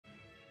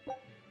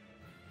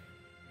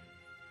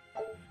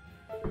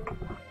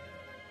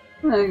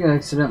I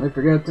accidentally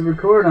forgot to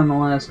record on the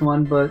last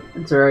one, but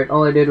it's alright.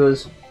 All I did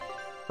was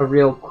a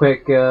real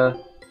quick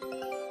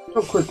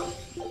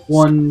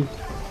one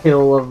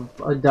kill of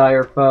a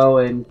dire foe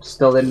and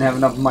still didn't have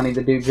enough money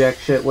to do jack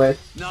shit with.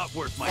 Not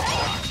worth my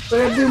time. So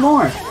I gotta do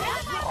more.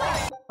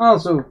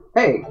 Also,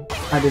 hey,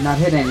 I did not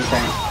hit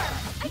anything.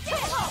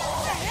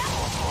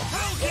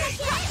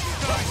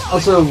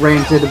 Also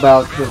ranted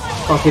about the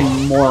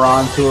fucking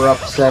morons who were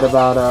upset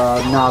about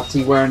a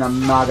Nazi wearing a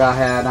MAGA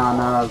hat on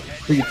a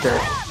creature.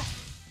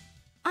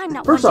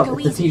 First off,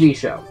 it's a TV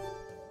show.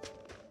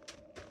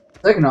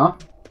 Second off,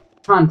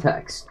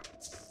 context.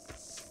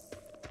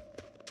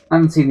 I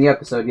haven't seen the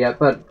episode yet,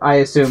 but I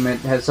assume it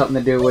has something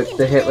to do with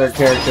the Hitler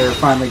character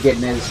finally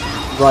getting his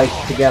life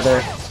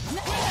together.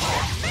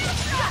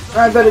 And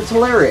I bet it's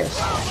hilarious.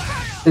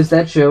 Because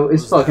that show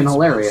is fucking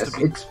hilarious.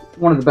 It's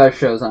one of the best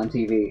shows on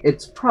TV.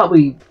 It's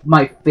probably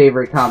my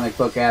favorite comic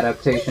book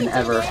adaptation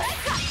ever.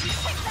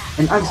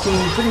 And I've seen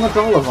pretty much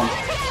all of them.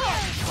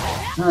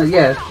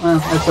 Yeah, well,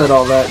 I said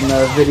all that in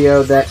a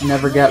video that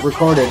never got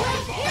recorded.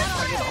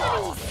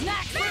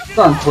 It's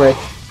on Twitch.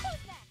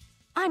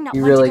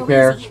 You really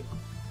care?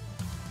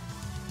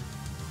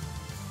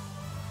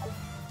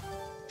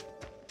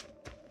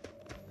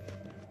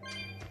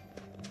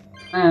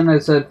 And I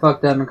said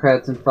fuck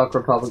Democrats and fuck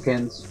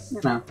Republicans. You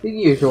know, the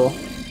usual.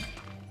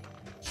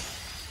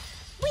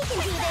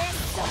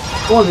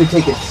 The ones who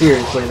take it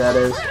seriously, that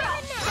is.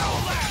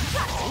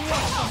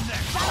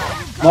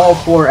 I'm all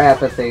for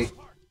apathy.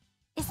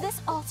 Is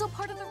this also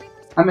part of the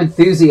Reaper's? I'm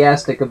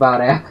enthusiastic about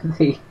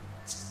apathy.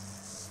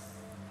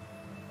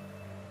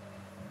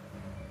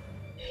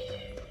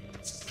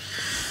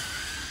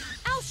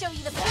 I'll show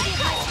you the beauty of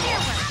my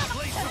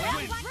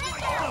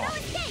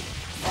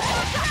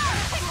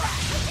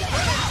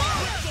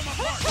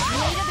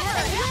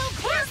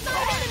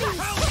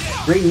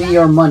Bring me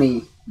your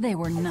money. They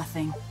were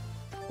nothing.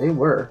 They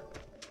were.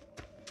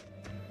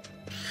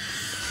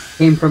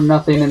 Came from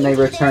nothing and they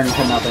returned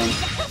to nothing.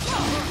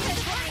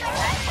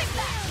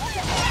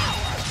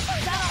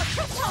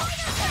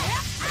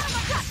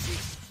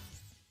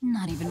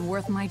 Not even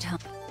worth my time.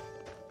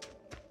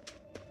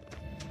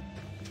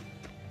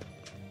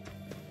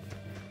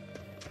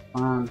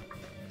 Come on.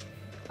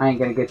 I ain't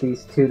gonna get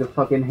these two to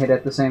fucking hit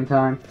at the same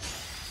time.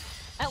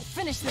 I'll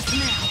finish this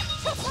now.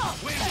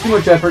 Too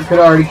much effort, could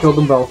have already killed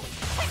them both.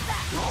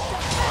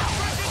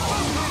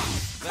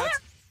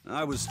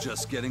 I was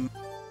just getting...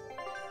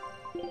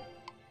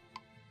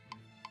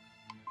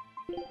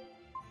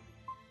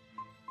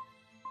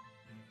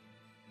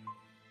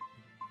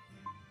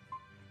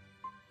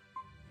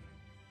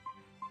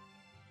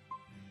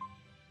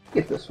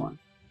 Get this one.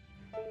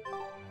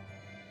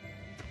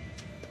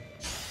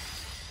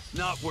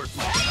 Not worth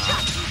my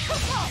time.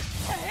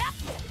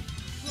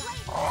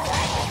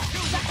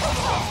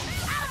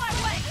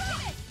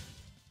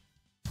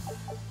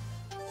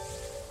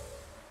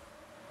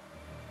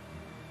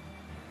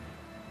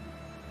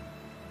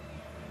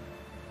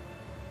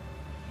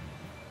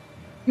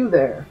 You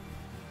there.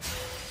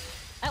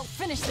 I'll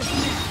finish this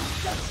now.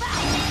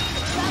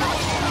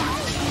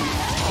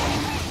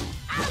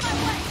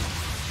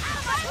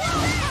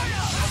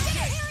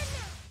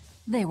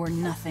 They were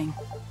nothing.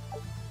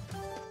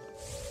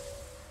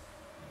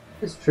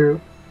 It's true.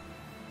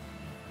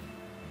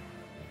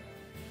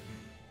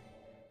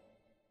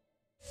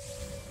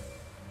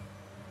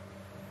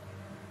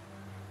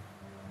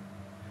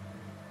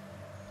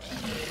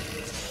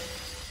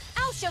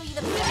 I'll show you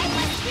the beauty of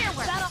my spear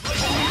work.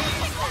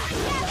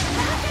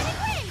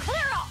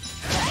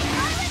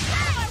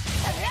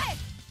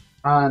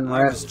 On,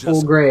 we're at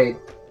full grade.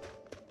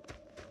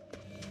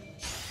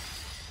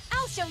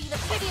 I'll show you the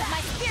beauty of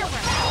my spear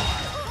work.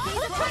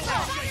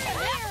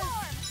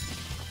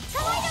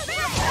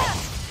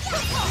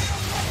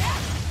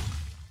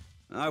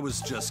 I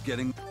was just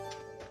getting...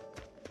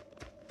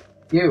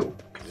 You.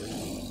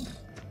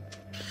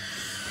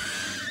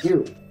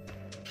 You.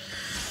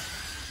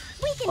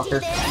 We can do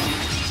this.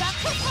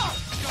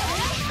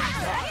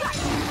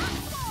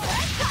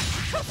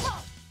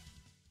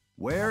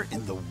 Where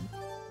in the...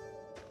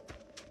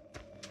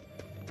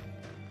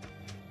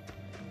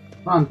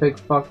 Come on, big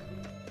fuck.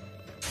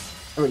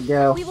 There we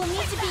go. We will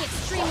need to be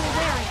extremely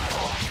wary.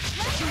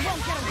 You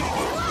won't get away.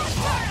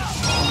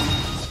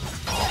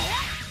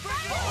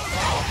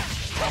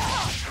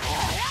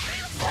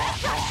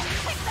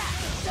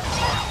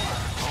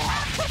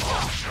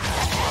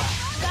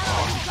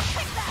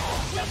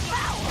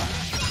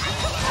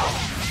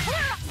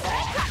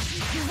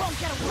 You won't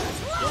get away.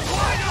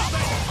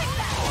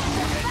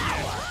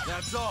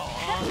 That's all.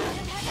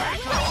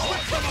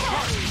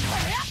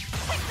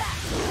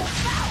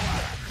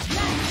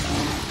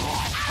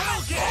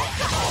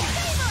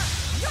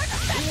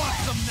 Who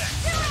wants some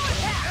next?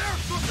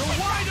 You're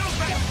wide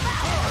open!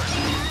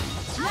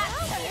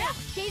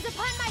 Gaze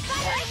upon my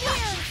fiery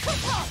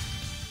mirror!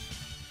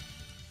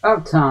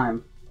 About time.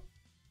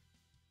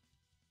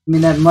 Give me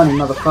that money,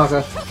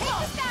 motherfucker.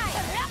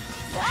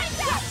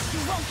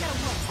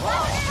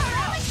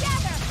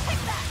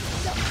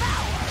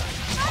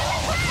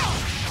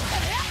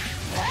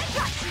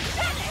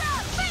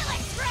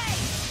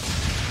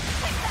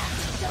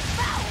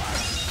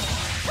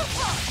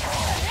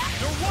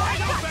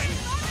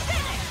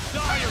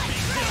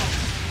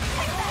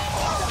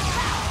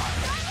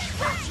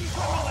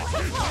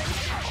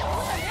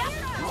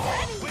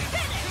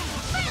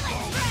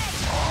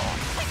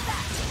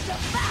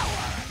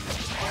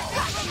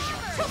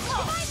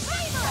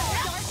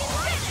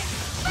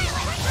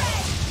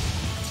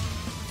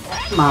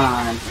 Come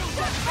on.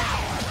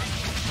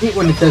 Hate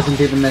when it doesn't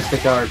do the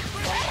Mystic Art.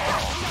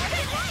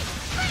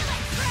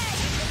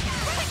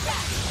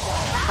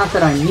 Not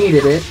that I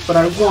needed it, but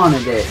I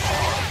wanted it.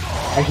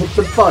 I hit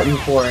the button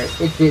for it.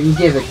 It didn't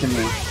give it to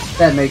me.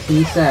 That makes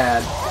me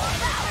sad.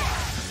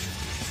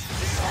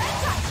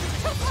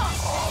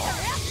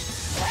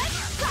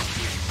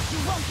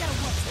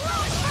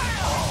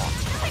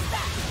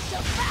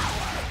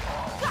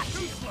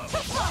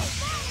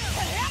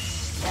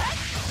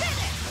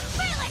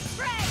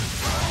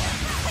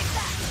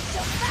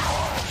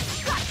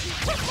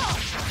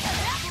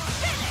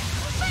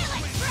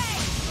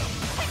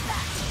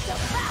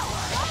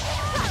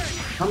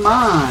 Come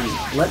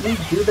on! Let me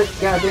do the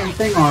goddamn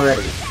thing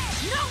already.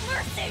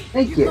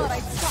 Thank you.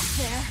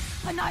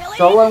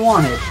 That's all I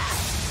wanted.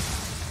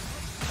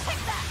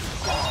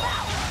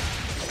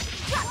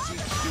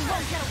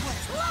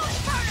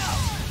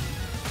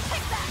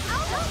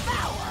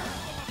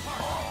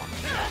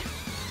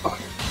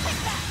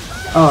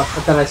 Oh, I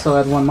thought I still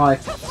had one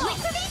life.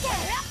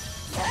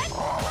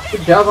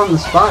 Good job on the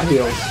spot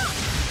heals.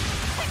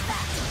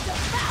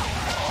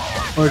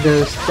 Or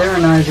does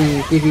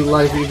Serenizing give you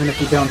life even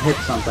if you don't hit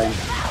something?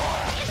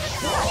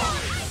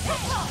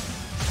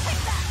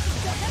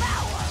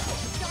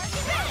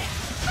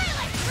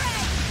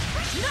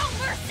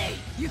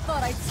 You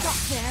thought I'd stop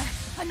there?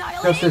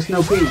 Annihilate! Justice,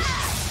 no peace.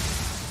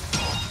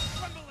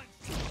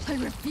 I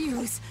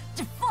refuse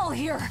to fall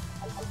here!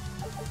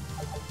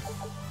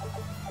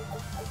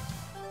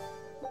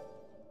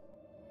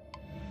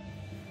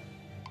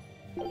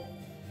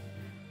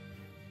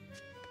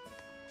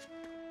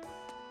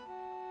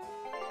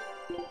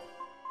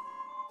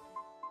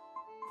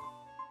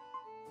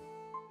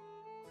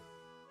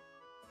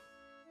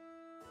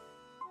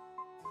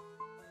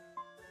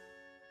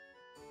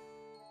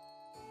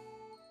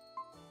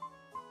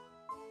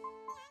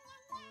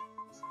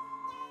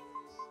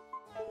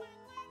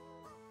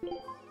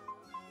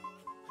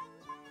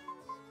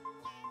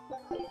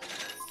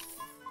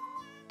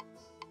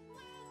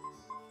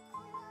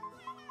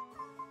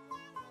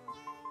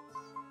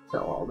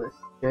 Sell all this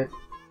shit.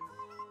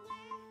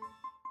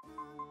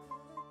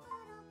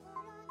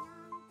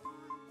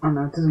 I don't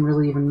know, it doesn't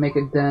really even make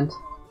a dent.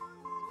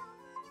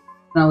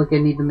 It's not like I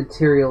need the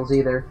materials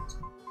either.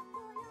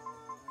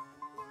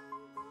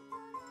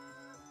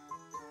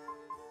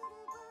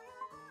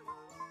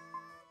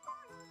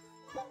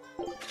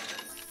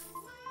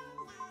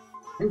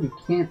 And you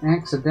can't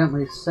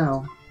accidentally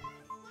sell.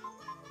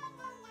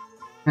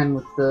 And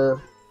with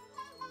the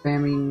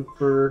spamming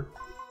for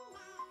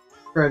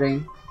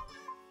shredding.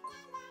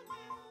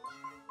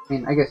 I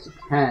mean, I guess you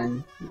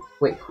can.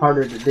 It's way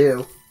harder to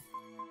do.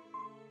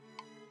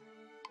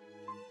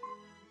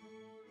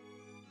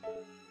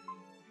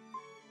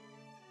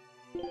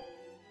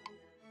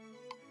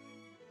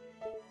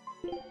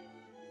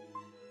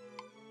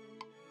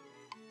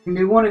 You can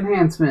do one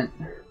enhancement.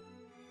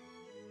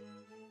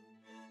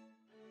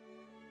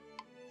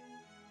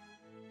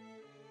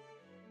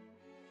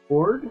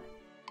 Board?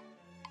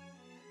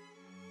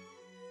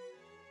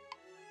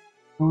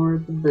 Or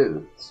the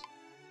boots.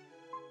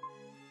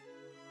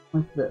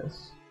 Like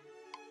this.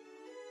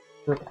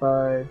 Up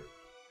by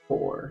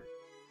 4.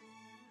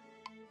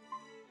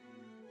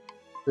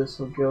 This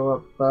will go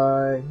up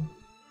by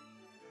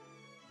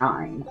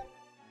 9.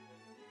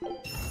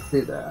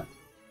 Do that.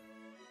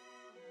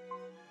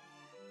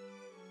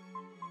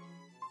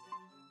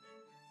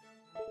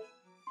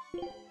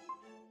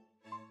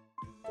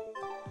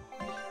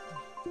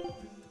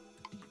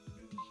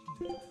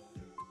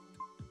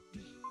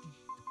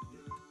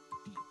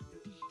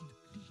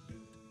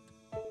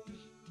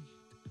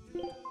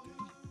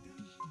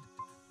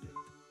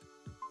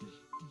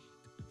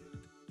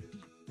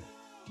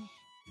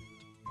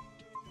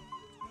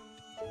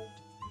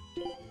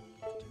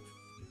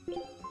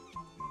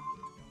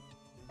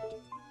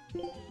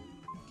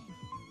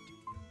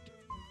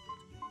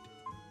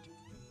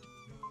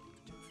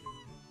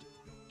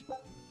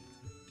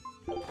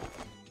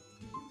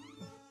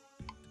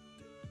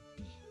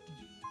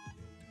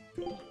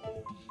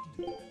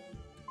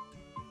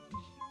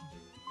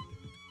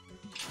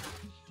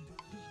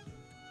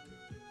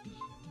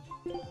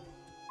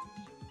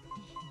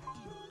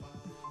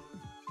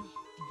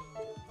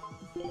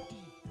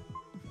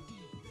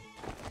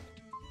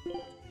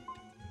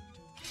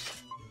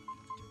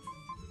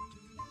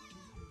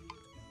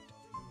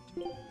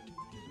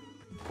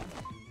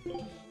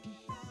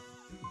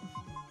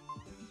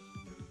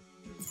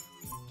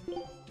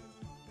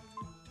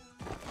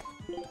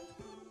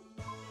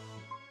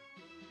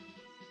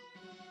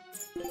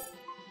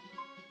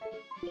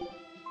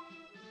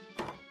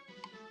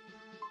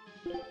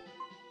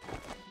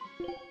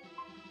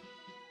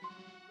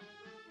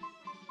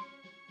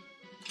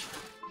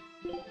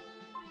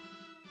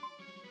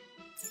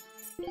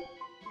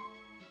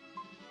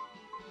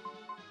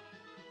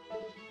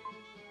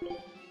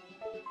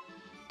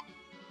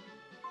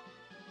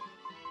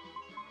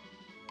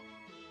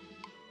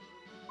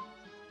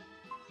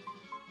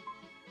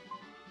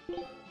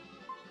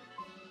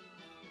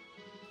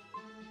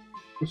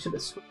 You should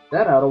have switched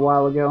that out a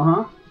while ago,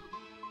 huh?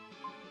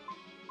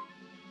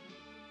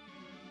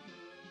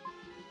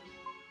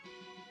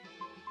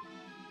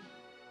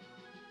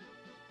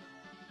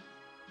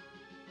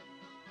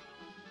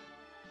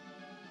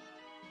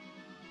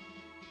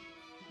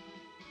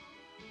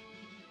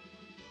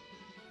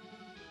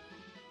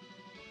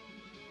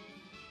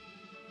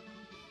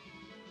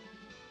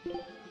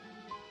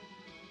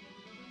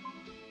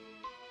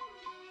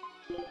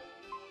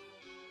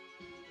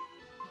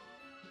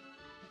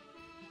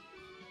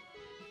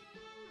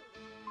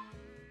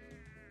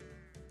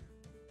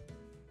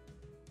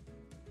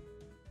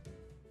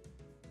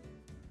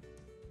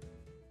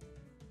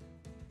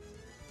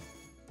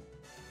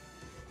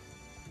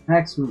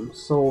 Maximum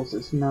souls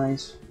is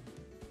nice.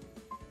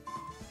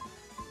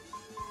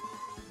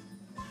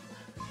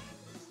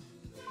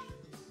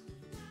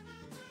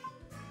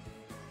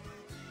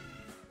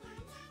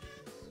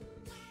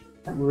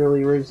 That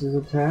really raises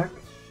attack.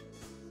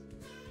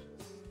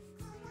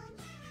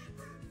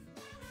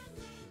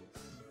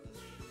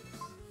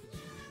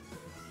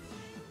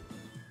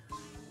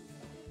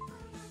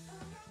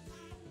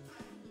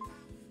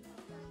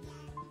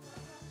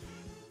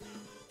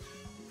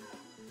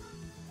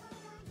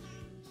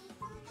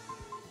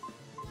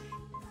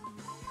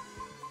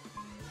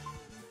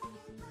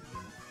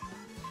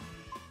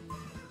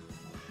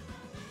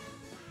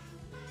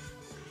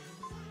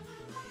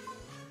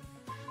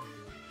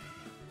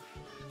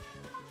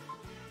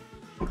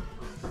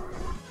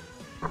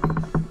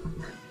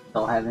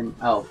 Still having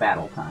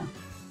battle time.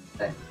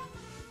 Okay.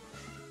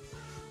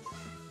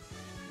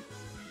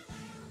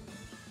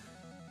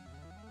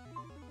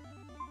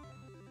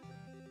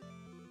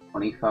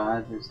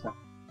 $25 is the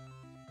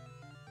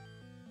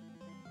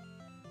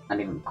not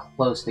even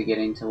close to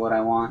getting to what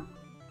I want.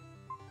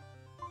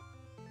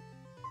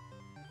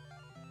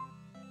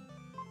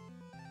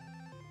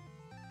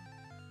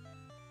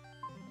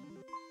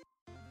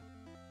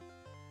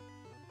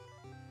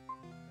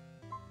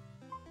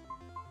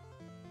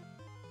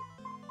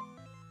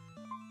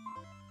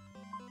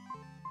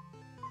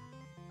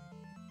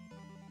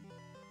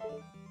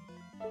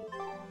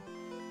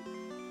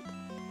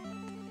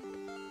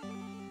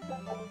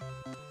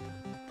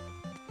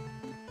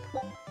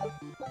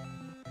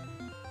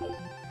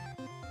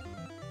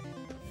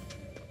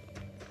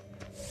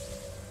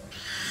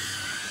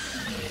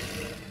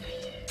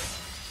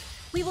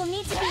 We will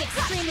need to be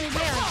extremely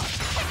wary.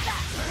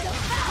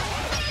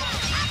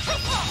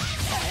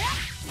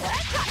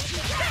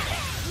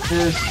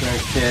 This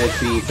should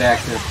be back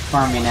to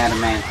farming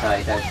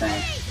adamantite, I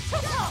think.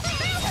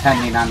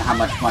 Depending on how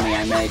much money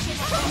I make.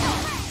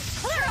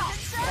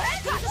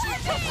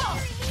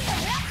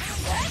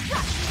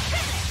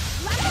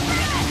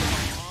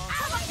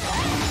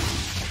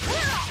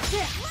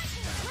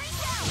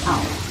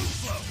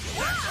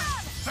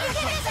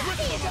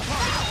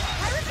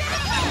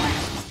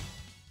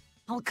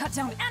 I'll cut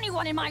down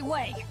anyone in my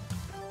way!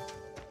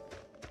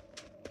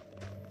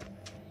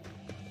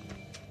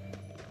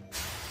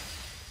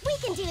 We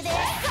can do this!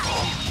 That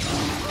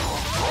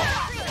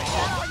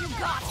all you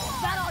got?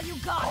 That all you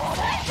got?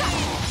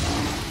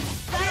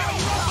 That all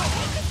you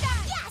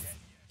got? Yes!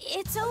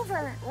 It's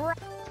over.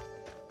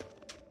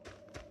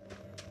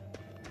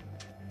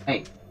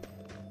 Hey,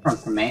 run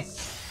from me.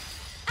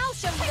 I'll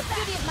show you the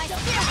beauty of my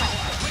spirit!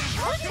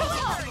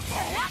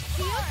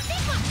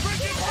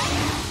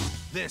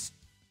 This.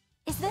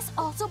 Is this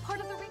also part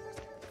of the Reaper's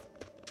curse?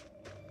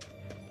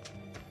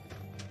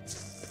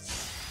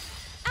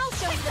 I'll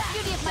show you the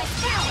beauty of my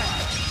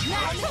spirit!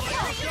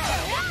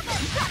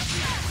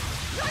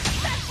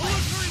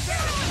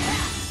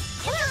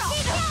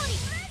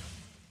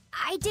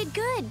 I did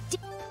good.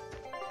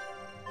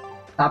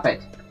 Stop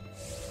it.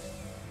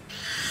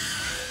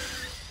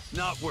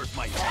 Not worth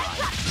my time.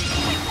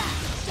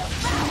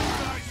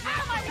 Out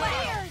of my way!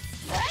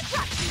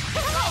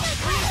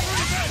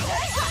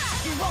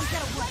 You won't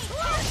get away!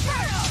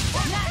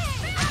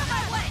 Out of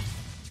my way!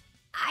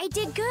 I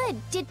did good.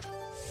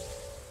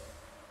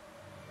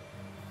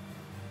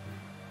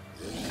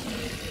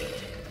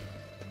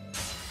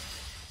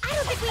 I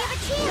don't think we have a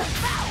chance!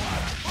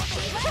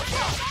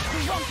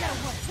 You won't get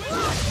away!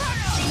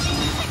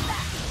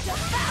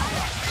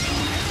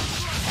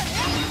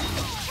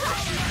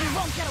 You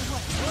won't get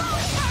away!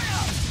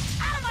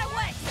 Out of my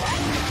way!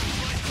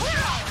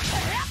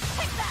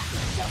 Take that!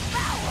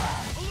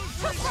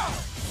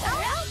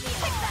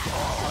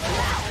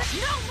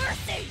 No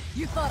mercy!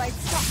 You thought I'd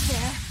stop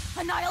there?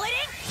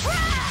 Annihilating?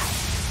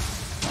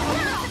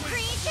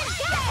 Creation,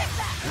 get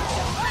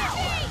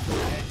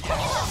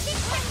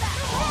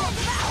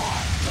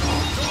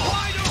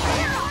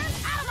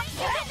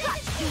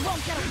You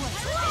won't get away!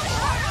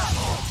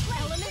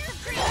 Elements of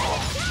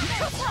creation!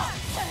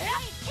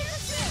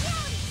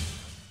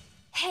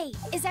 Hey,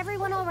 is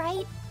everyone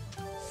alright?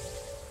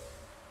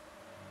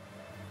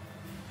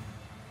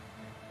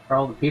 For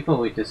all the people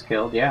we just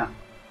killed, yeah.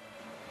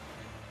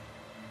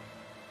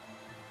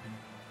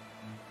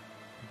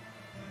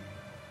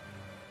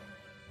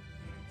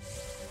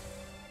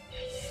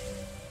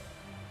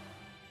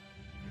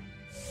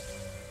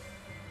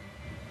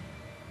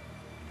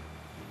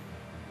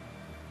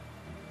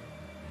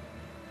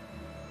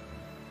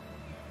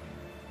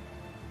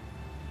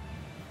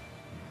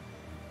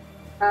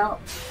 Ow.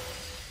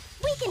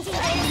 We can do this!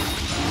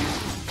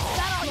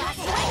 Got all your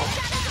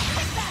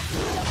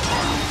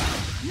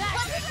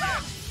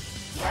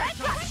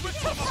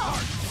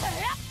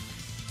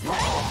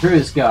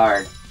Cruise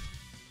guard.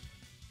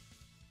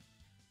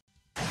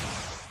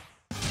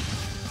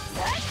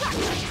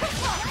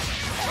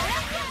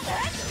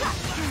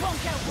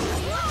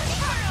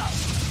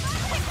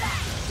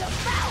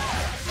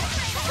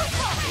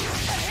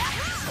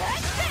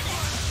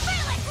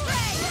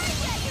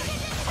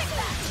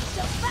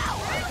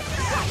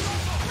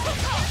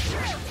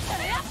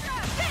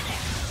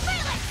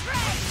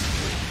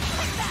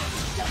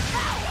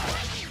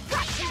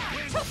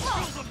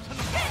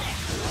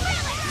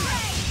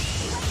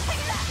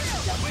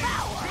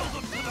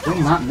 Do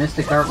not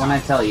Mystic Art when I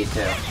tell you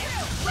to.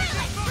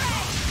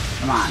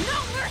 Come on.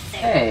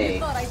 Hey.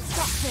 Thought I'd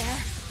stop there.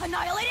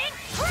 Annihilating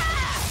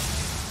crash!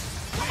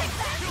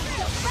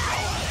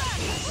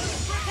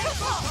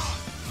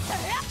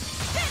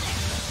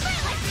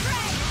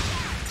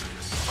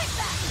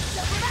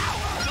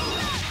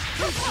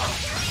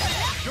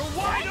 You're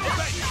wide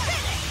open!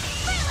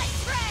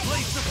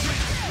 Place the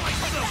drink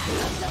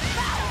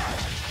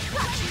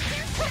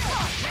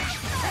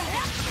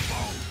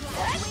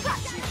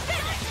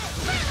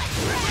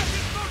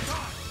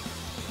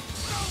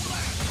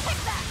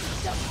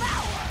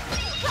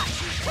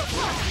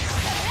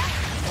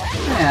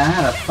Yeah, I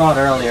had a thought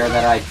earlier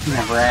that I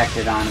never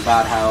acted on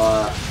about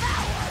how,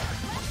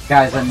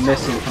 guys I'm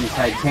missing from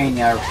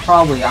Titania are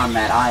probably on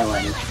that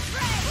island.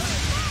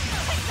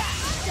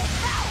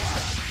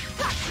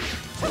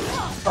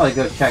 Probably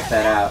go check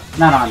that out.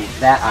 Not on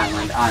that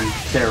island, on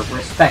their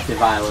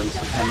respective islands,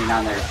 depending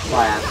on their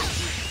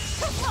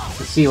class.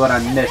 To see what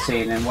I'm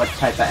missing and what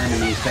type of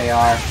enemies they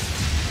are.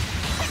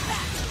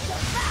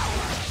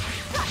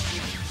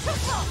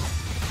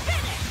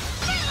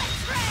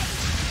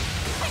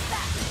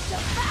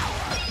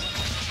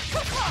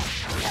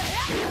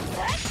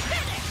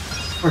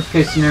 Worst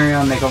case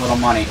scenario, make a little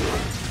money.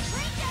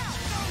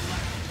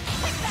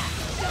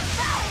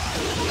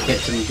 Get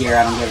some gear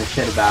I don't give a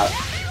shit about.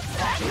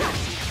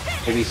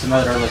 Maybe some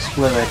odorless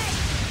fluid.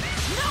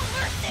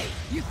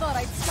 You thought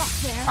I'd stop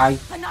there.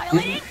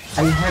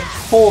 I had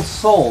full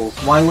souls.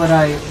 Why would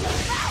I?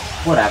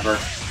 Whatever.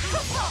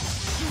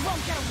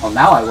 Well,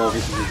 now I will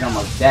because he's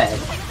almost dead.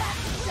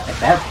 At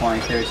that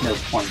point, there's no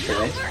point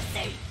to it.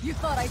 You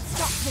thought I'd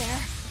stop there.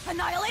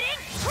 Annihilating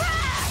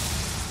crash!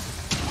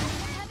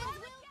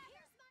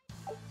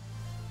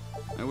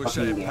 I wish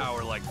I had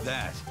power like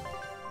that.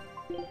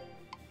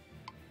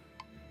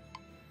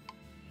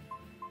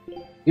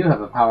 You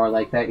have a power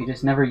like that, you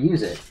just never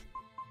use it.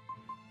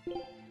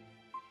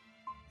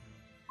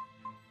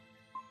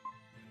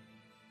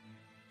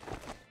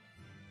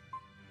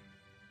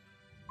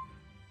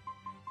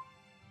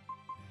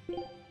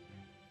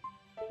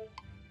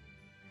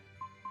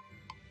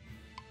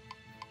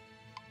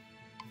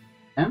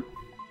 Yeah?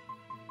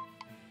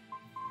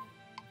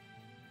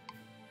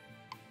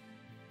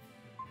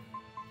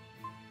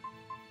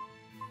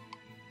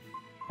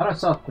 I thought I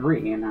saw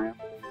 3 and I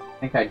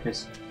think I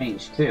just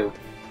changed 2.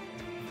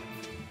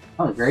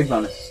 Oh, the grade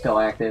bonus is still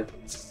active.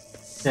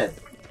 Shit.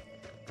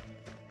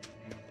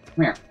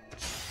 Come here.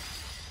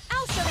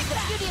 I'll show you the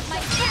beauty of my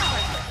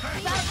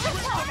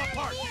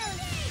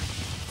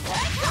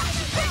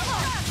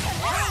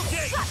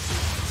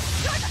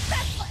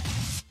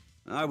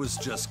I was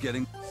just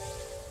getting...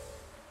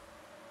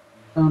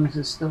 Bonus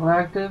is still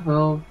active.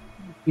 I'll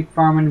keep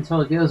farming until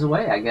it goes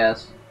away, I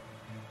guess.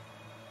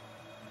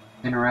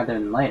 Sooner rather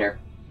than later.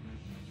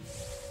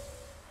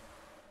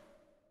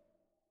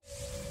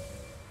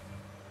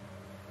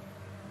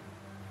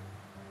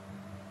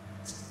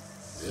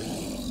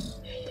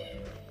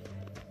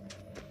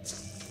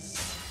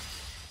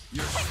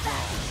 You're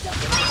strong.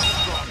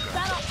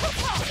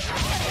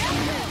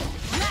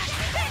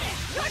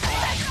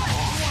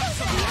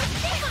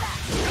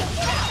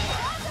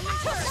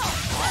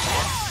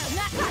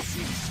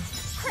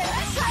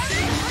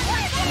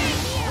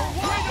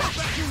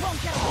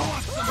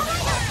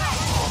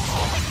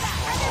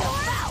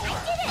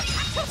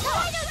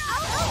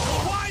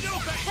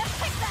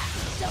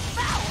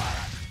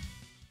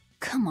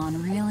 Come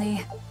on,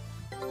 really?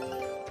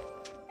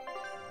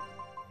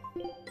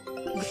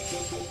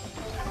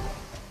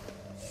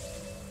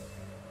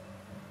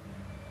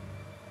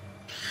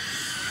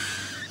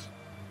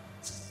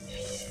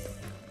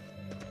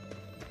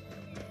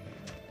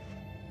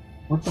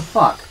 What the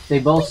fuck? They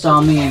both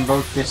saw me and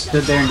both just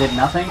stood there and did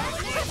nothing?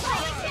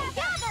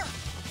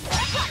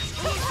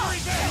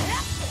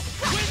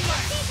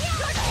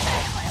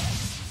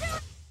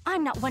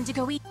 I'm not one to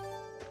go eat.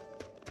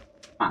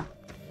 Huh.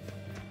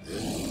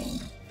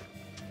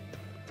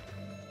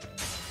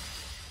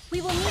 We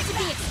will need to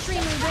be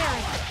extremely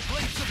wary.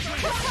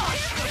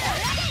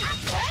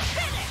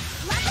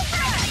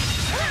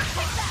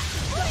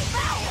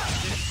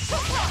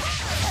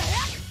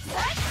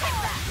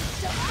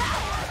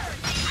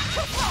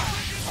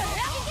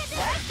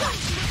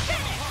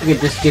 I could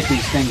just get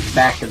these things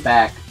back to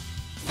back.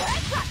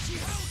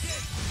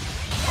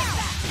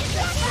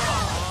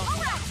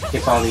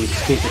 skip all these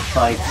stupid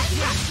fights.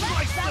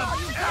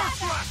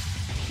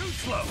 Too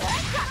slow.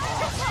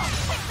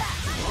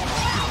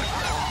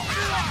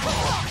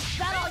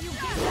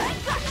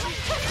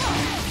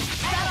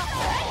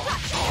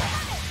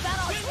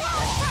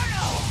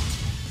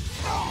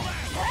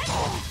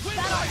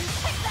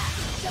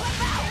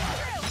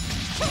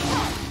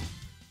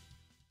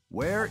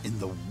 Where in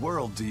the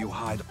world do you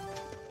hide?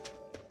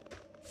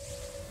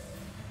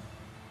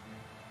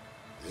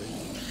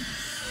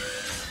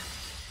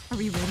 Are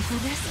we ready for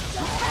this?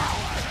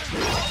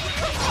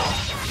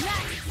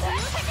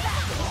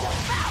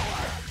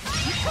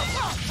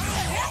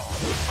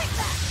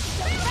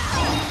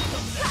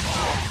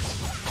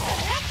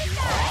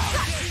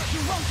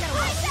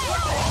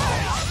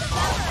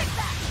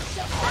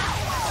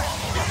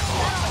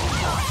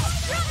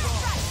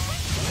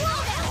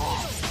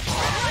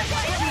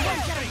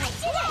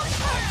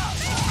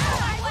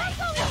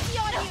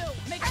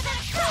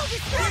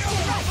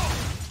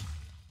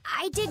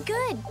 I did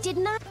good,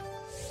 didn't I?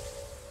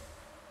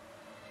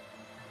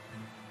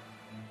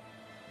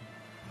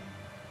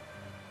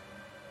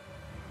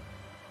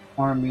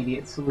 More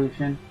immediate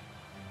solution.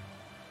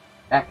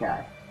 That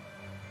guy.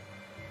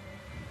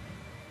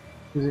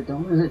 Lose it,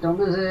 don't lose it, don't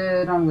lose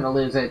it. I'm gonna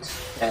lose it.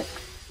 Okay.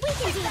 We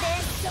can do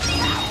this!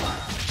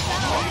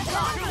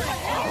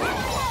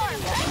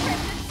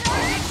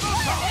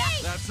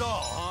 That's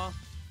all, huh?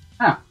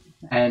 Huh.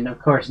 And of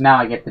course now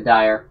I get the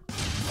Dire.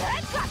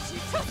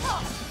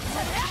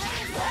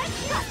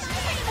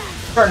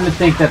 Starting to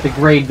think that the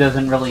grade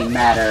doesn't really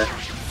matter.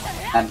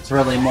 And it's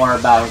really more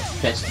about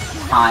just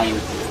time.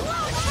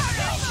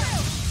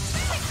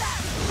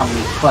 How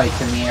many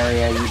fights in the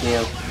area you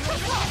do.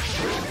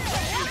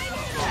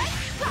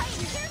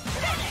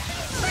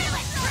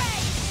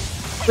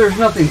 There's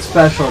nothing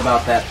special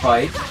about that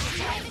fight.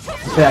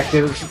 In fact,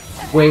 it was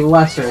way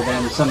lesser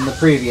than some of the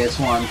previous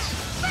ones.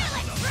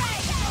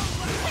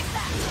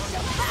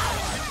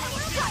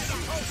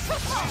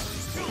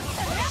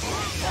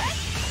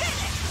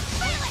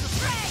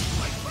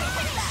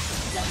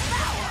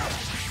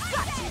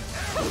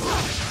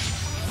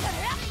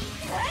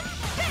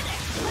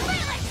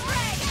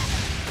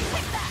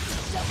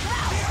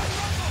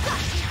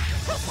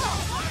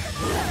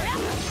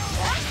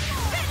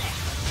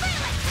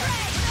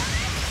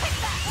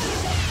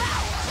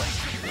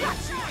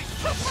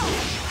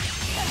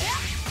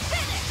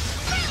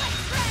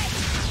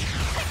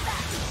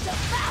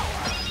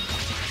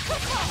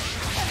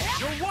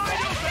 You're wide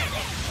open!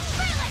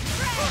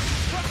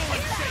 Trouble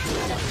and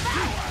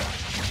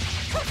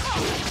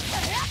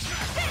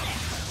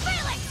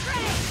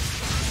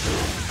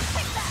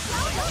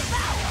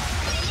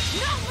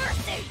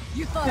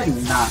You thought I I'd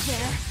did not stop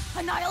there?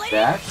 Annihilating?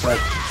 that, but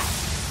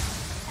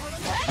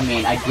I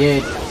mean, I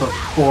did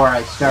before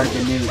I started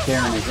the new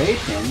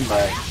tyrannization,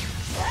 but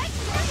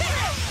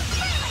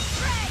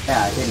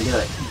yeah, I didn't do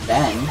it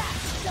then.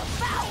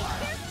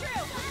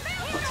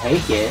 I'll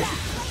take it.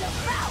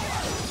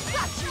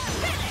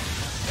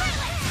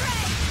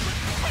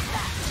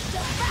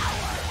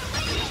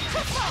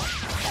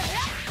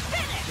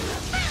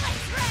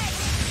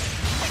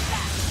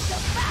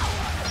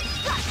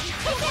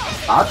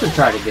 I'll have to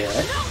try to do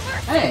it.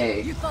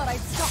 Hey! You thought I'd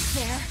stop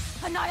there?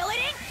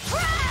 Annihilating?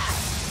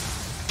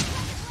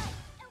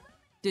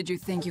 Did you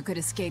think you could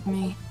escape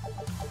me?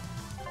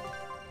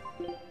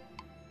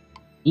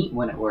 Eat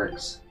when it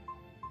works.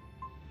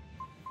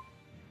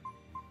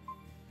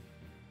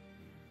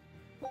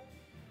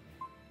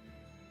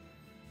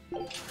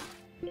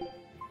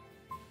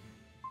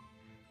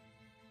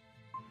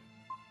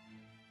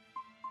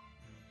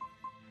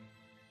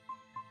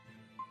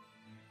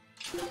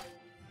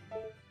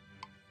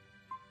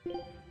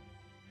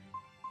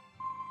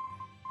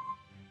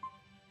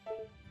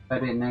 If I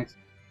didn't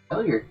actually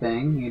kill your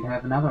thing, you'd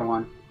have another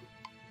one.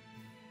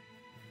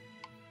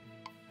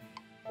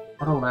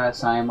 But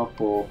alas, I am a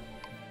fool.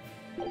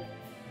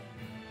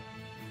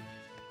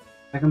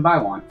 I can buy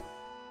one.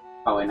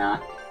 Probably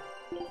not.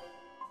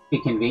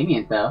 Be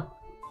convenient though.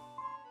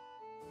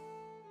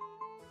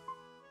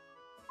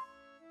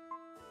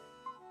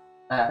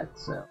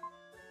 That's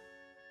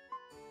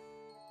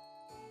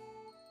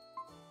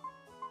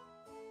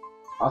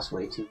cost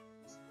way too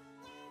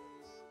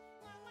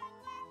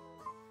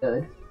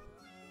good.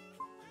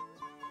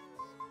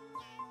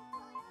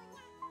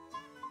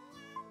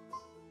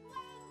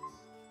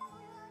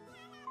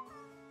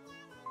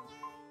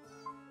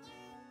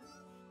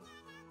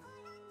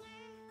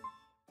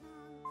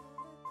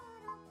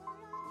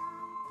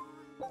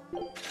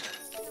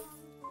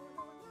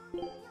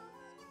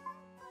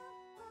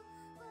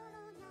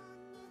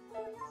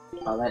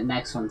 Oh, that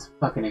next one's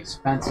fucking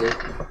expensive.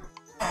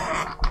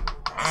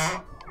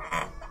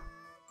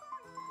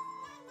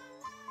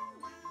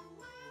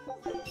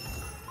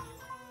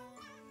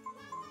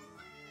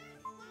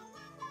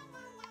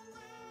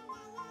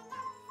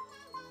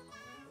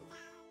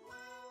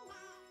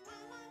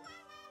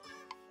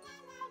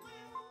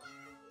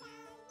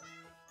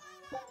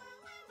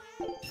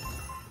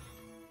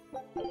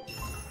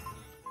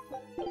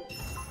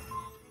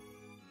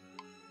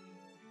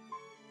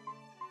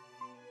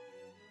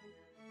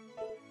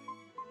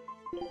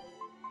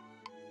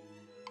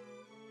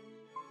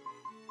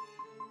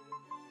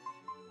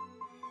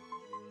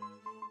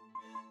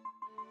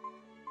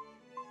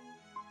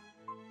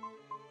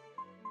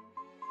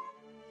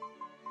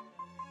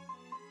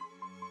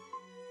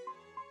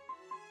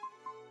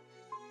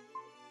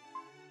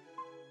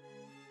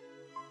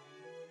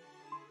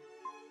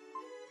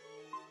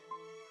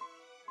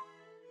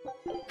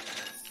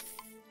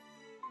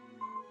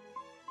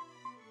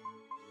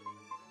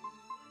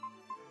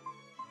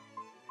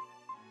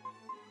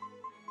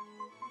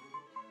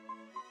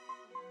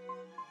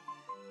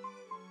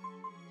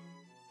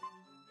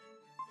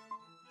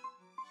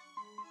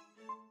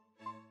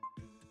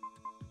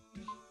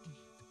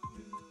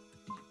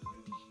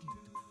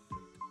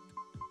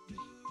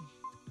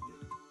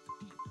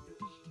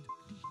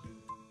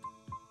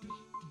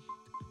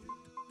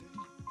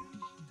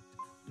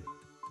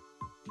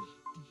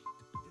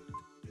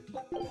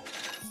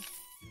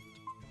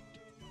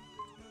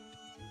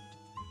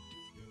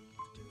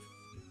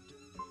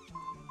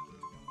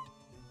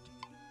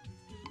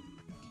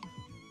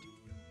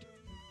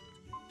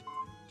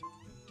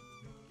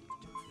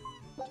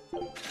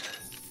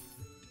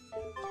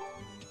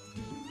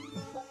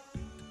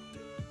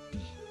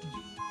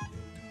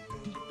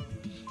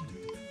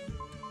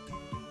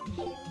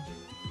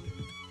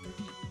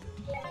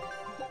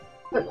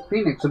 But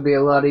Phoenix would be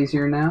a lot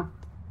easier now.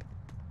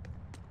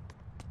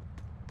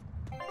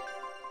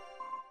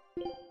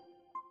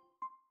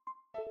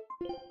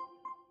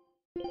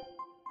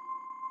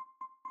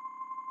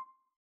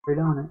 Right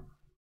on it.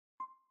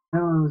 No,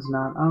 I was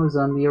not. I was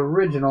on the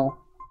original.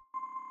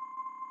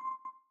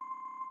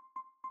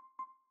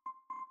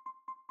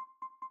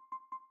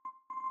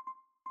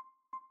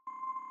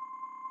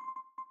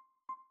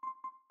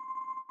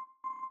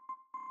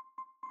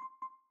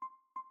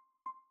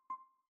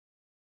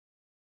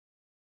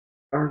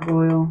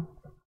 Gargoyle.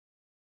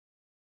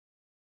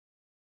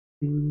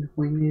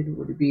 Winged.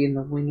 Would it be in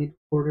the winged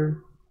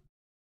quarter?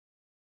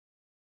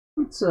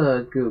 Let's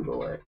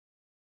Google it.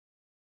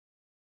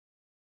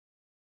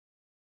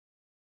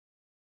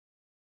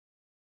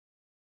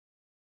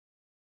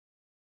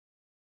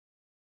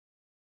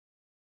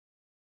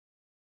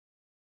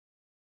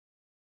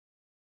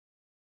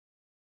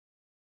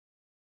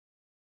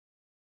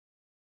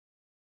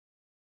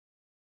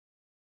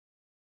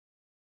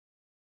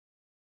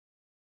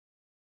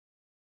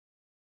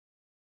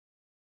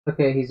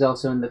 Okay, he's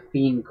also in the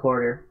Fiend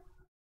quarter.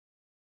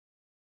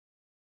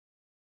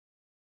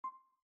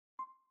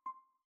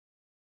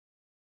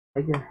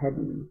 I go ahead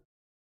and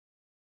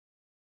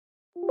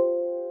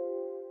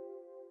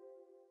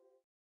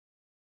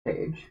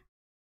page.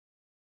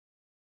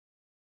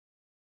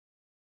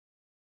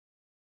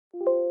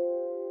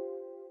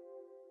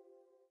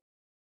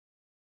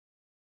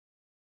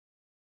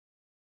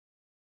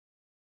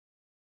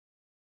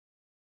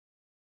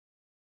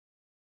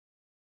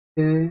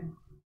 Okay.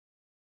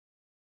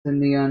 Then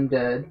the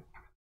undead.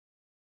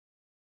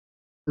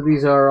 So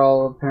these are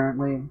all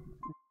apparently,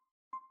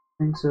 I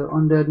think so,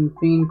 undead and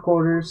fiend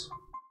quarters.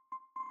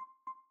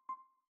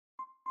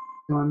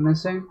 Who I'm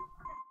missing?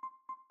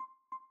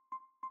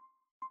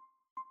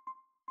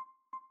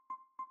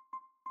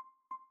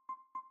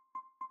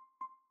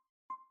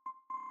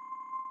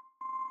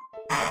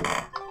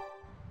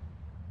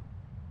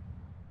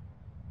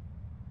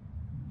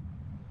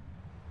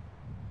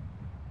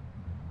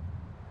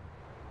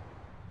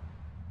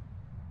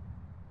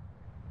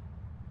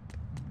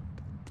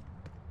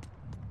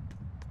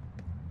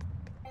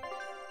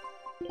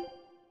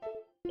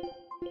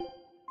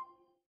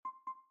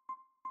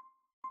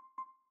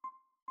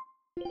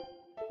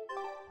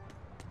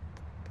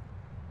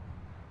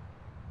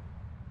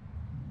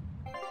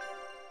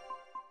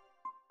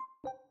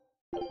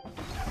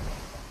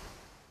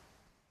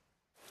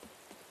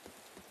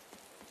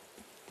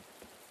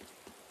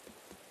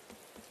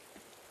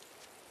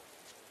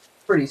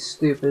 Pretty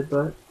stupid,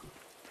 but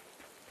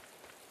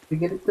we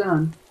get it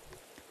done.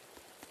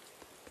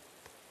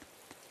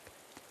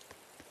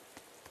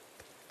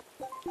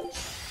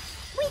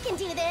 We can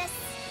do this!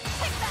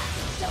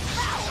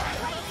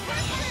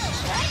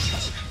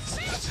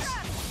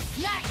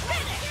 Not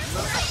finished!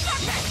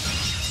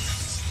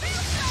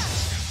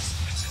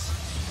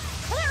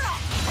 Clear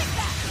up! Take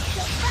that!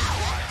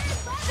 Devour!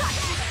 Got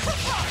you!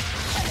 Take that!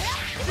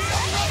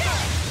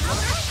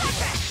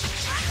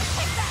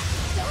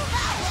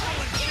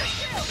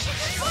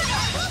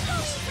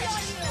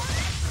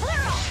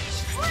 Clear up!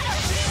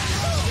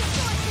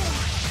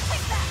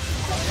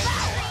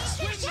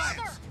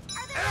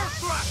 Air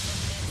thrust!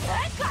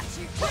 I got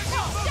you!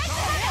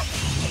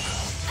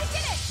 I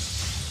did it!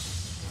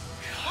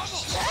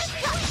 I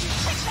got you!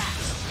 Take that!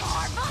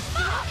 Carve up!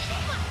 Out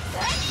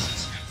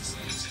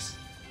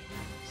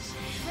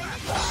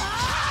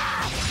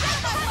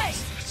of my way!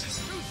 Too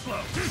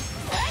slow!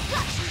 I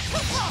got you!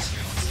 Too close!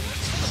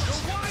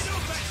 You're wide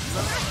open!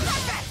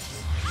 Perfect!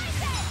 I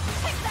said!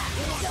 Take that!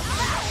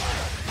 Devour!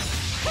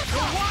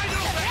 You're wide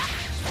open!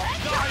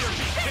 Now you'll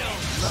be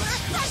killed!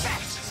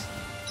 Perfect!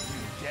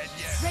 Dead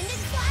yet?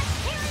 Rendon Slash,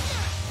 here and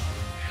now!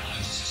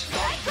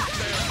 I got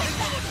you!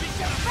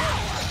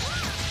 Devour!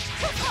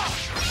 Too close!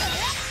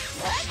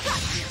 I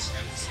got you! Is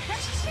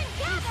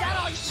that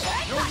all you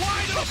said? You're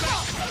wide open!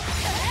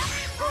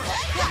 I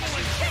got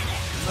you!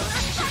 Finish!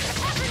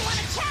 Everyone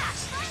attack!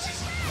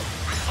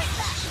 Take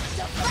that!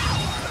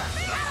 Devour!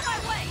 Out of my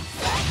way!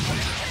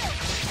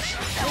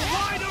 You're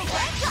wide open!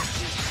 I got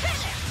you!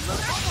 Finish!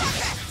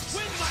 Perfect!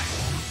 Win left!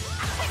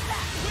 Take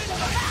that!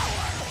 Devour!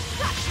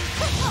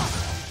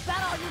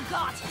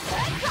 got.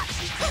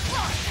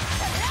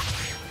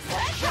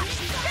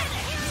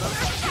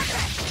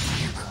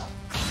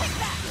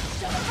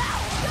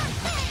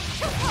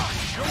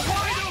 You're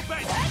wide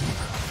open!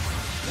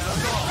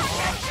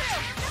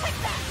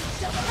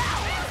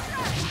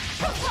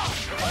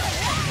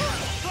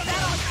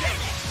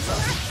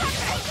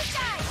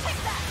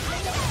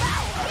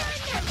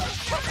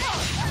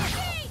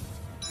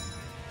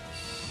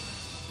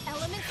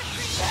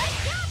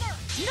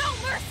 No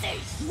mercy!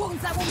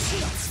 Wounds I won't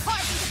heal.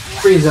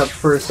 Freeze up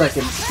for a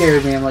second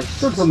scared me. I'm like,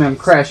 don't tell me I'm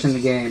crashing the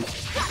game. No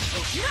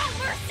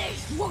mercy!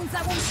 Wounds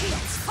I won't heal.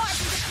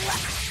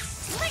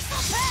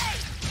 Lethal pay!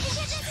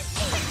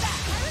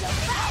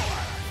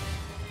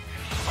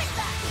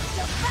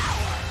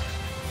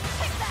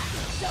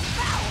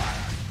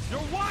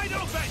 You're wide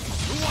open!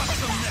 Who wants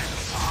some next?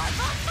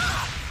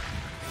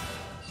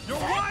 You're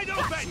wide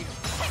open!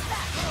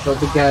 But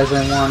the guys I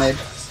wanted.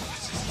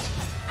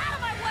 Out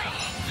of my way!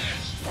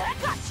 I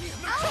got you!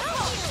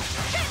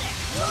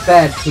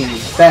 Bad team.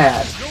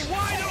 Bad. You're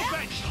wide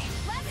open!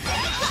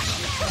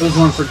 Those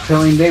weren't for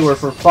killing, they were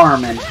for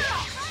farming.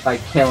 By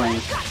killing,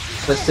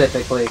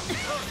 specifically.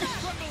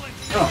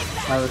 Oh,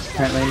 I was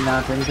apparently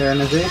not in their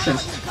organization.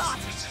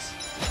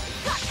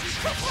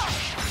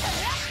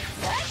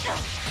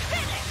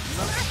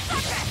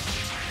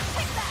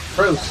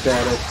 Pro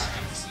status.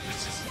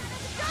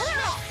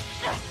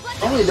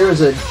 Only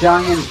there's a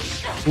giant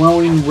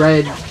glowing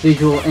red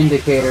visual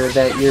indicator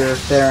that you're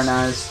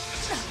Theronized.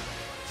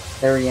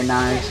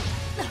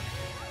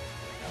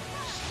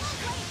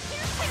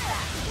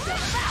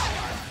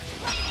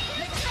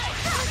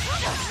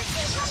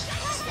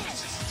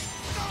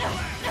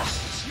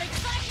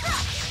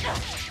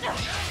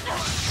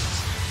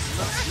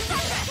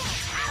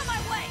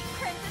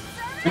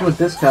 And with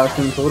this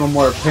costume, it's a little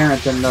more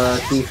apparent than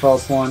the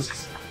default one.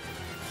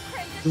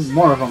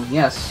 More of them,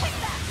 yes.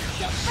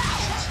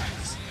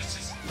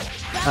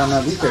 Oh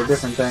no, these are a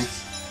different thing.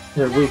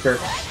 They're weaker.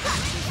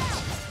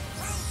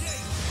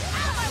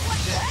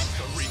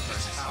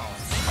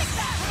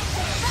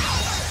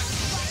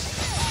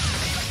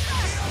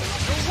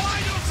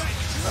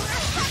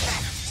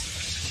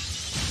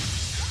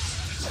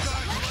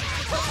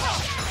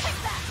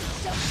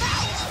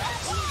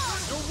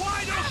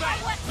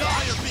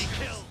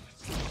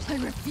 I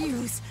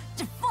refuse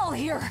to fall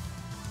here.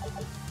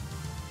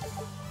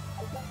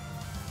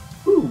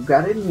 Ooh,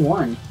 got it in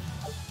one.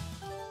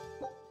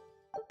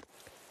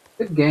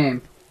 Good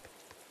game.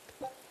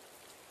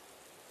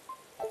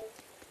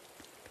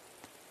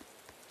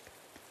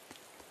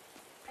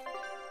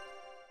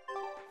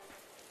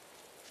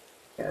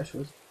 Cash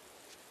was.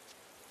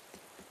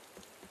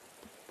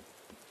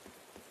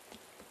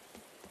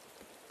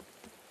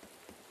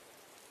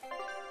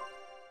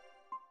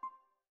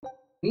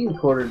 Bean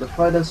quarter to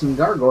fight us some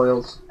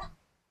gargoyles.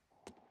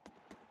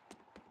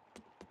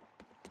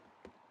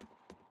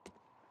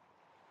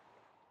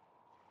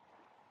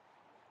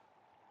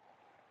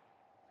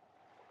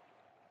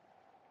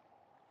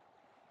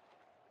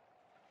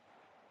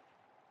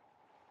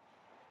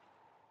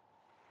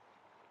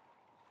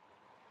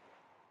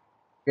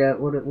 Forgot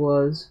what it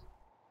was.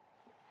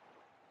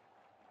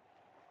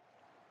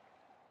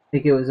 I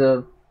think it was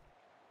a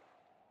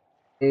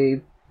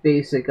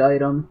basic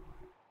item.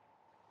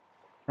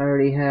 I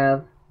already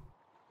have.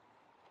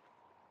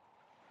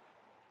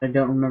 I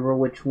don't remember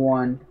which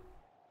one.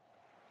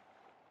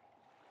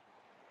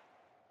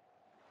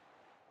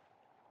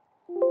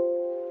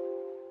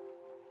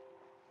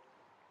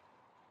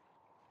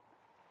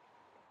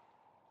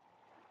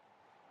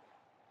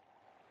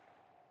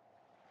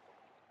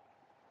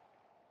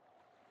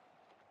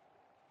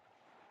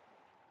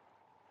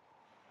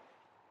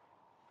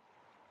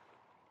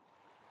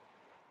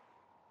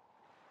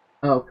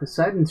 Oh,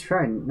 Poseidon's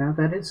Trident. Now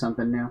that is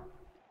something new.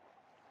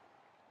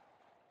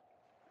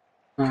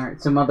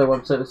 Alright, some other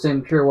website,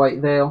 same pure white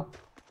veil.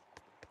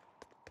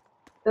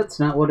 That's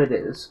not what it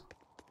is.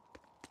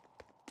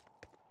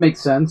 Makes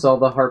sense, all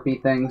the harpy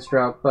things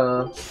drop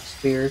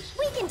spears.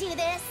 We can do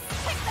this.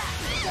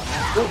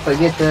 Oh, if I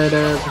get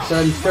that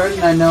Poseidon's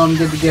Trident, I know I'm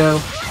good to go.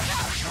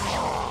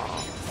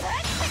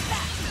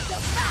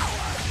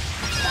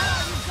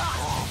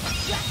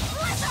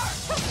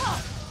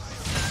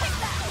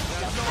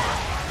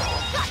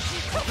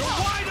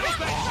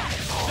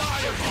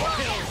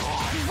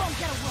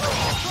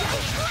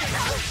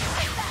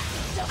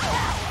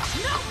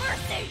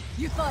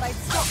 You thought I'd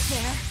stop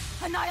there?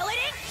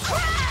 Annihilating?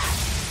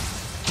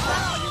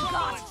 Oh, you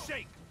got.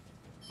 Shake.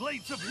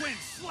 Blades of wind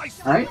slice.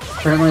 Alright,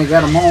 apparently I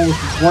got them all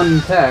with one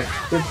attack.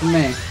 Good for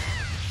me.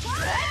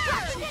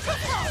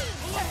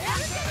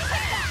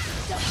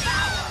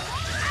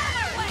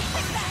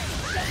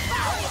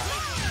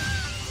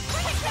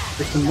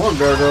 There's some more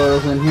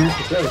gargoyles in here,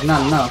 because that was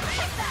not enough.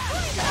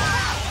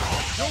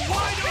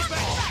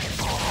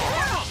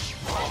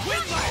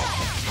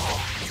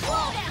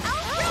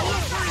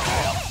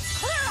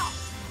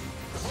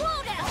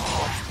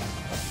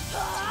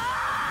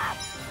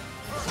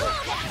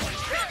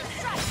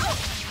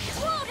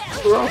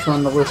 We're also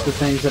on the list of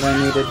things that I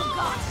needed.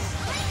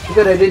 Too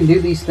bad I didn't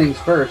do these things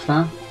first,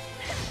 huh?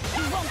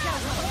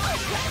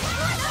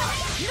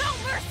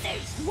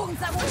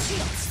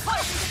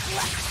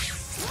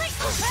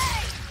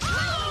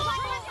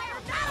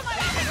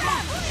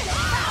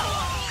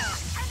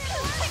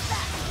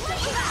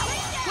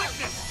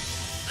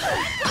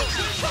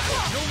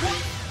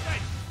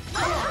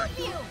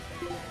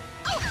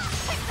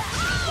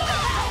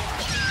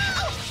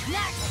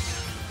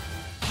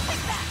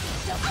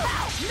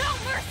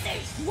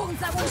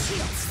 that one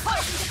shield.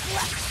 Poison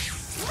deflect.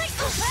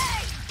 Lethal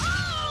pay.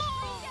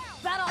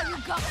 That all you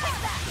got? Take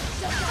that.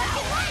 Just like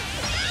it was.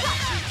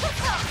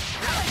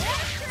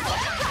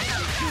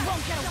 You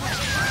won't get away.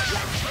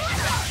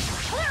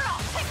 Clear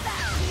off. Take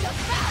that.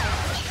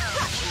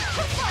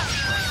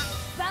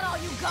 That all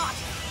you got?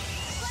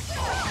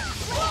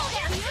 Slow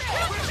down.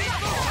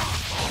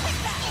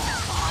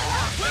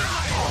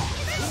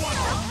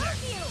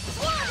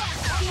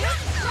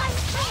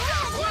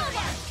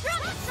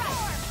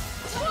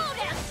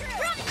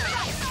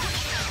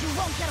 You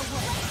won't get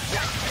away.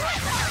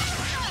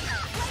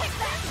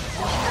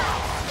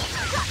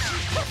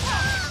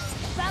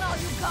 That all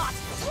you got?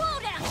 Slow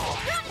down.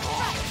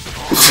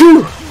 Phew!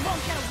 You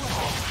won't get away.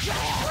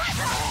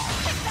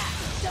 Take that.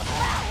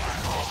 Devour.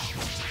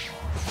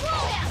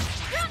 Slow down.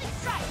 Grounding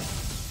strike.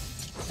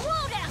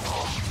 Slow down.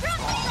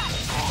 Grounding strike.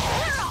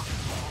 Clear off.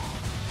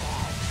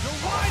 You're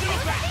wide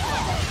open!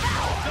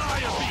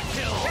 Die or be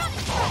killed!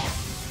 Grounding strike.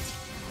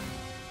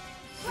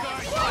 Die,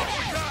 Slow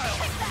down. Kyle!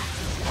 Take that.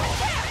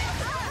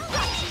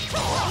 Blue tree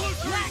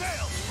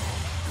tail!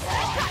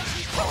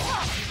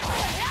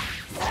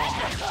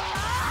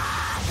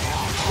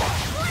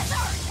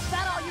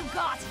 That all you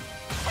got?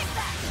 Take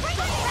that.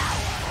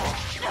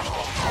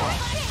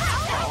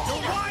 You're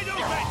wide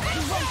open!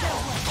 You won't get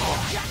away.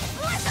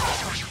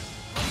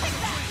 Take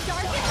that.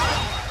 Dark it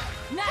out.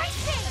 Nice.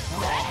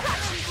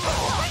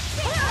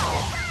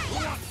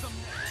 Want some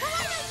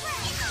next?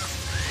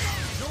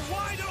 You're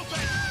wide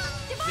open!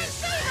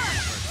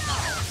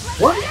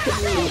 What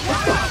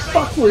the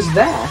fuck was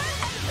that?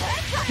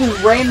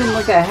 Just ran in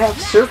like a half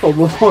circle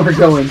before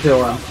going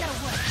to him.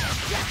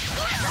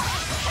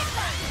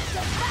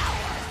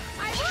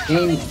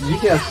 Game, you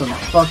got some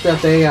fucked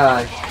up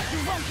AI.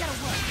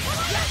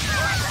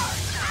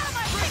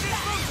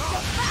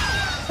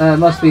 It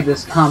must be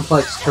this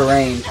complex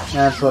terrain.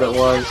 That's what it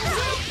was.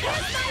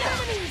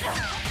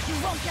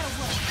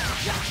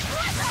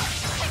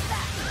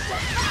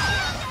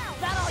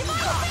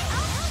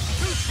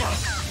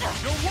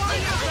 You're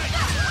wide open!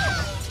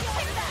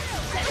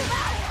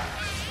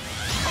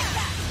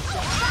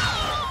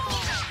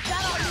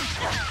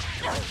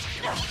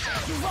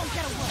 You won't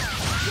get away.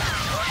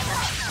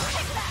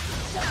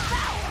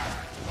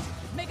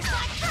 Make it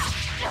like that.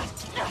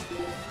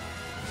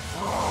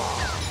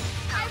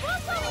 I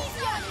won't go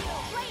easy on you.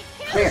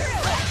 Here.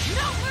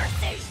 No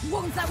mercy.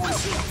 Wounds that won't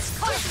shield.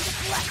 Poison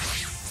deflect.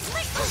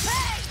 Lethal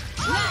pay.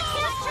 Not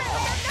his true.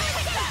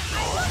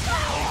 I won't go.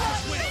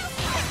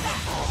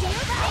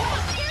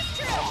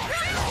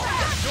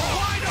 You're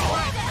wide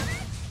open!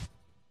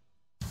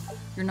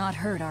 You're not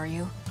hurt, are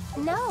you?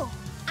 No,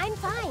 I'm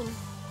fine.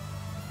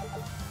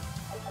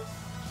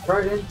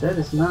 Trident, that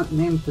is not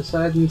named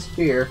Poseidon's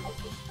Spear.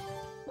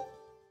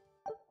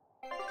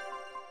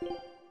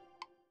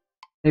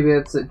 Maybe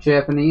that's a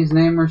Japanese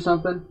name or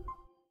something?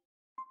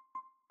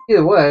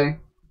 Either way,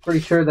 pretty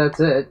sure that's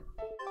it.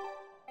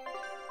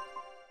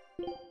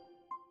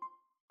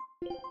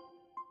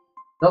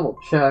 Double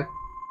check.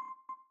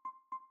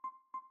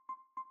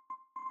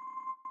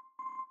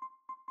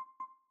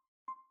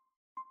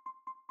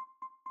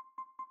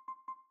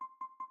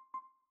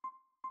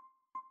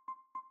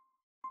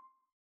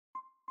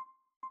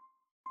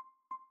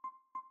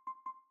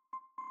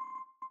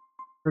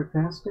 Right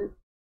past it?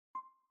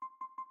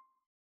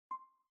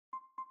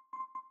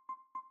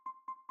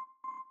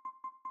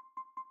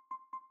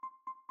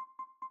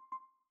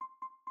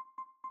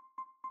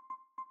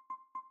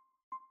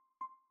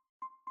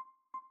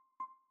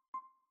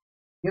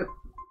 Yep.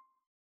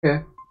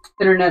 Okay.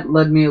 Internet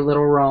led me a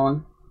little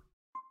wrong.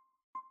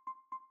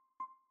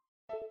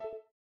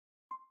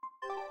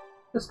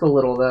 Just a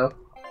little, though.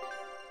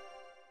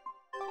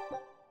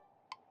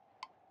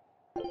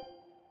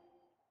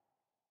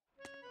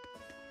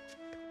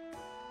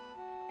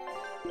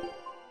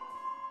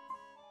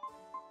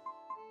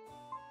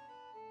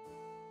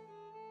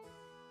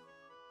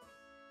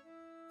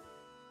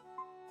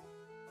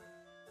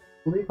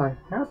 I believe I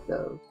have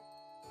those.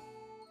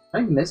 Did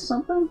I miss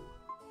something?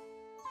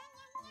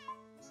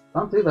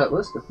 Gone through that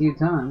list a few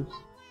times.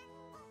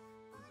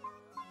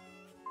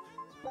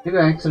 Maybe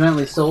I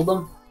accidentally sold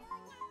them?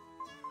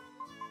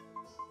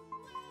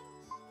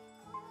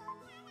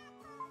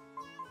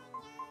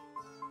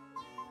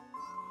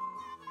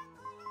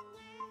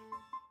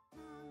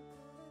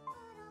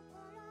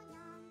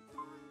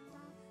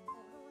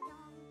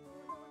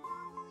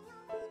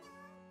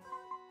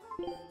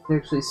 To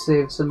actually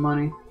save some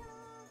money.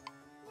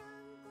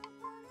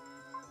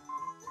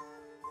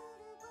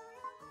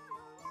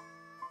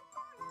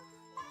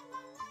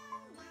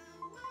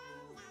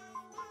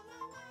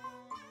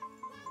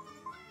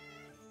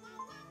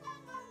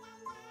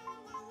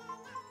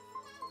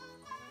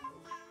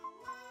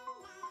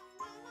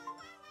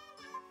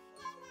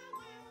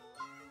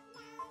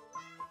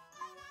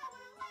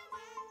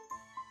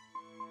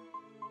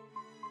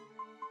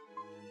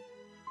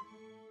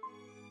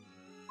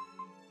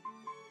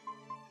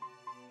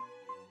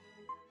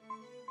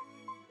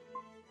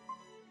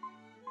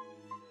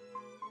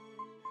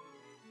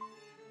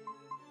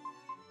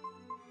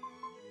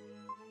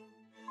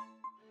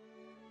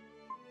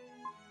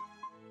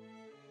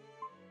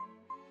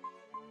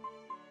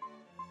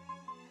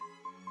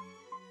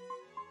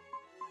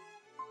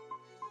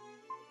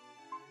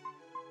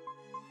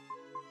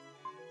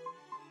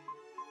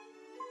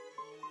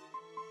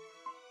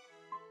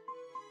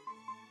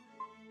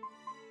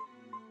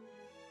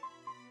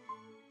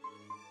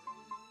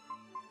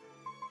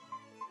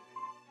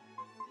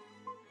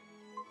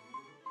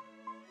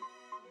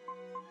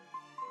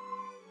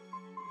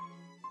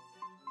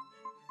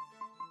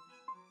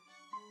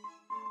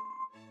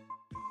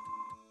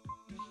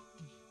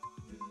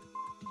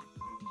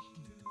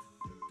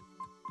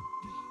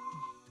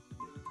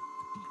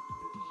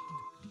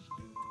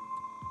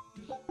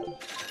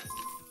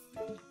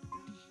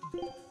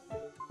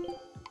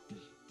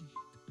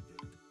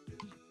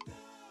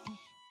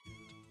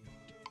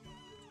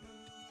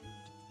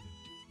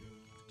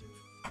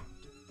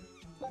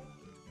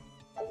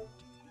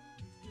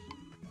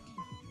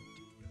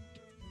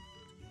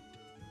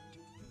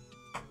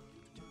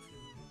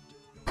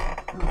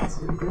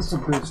 This will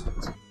boost it.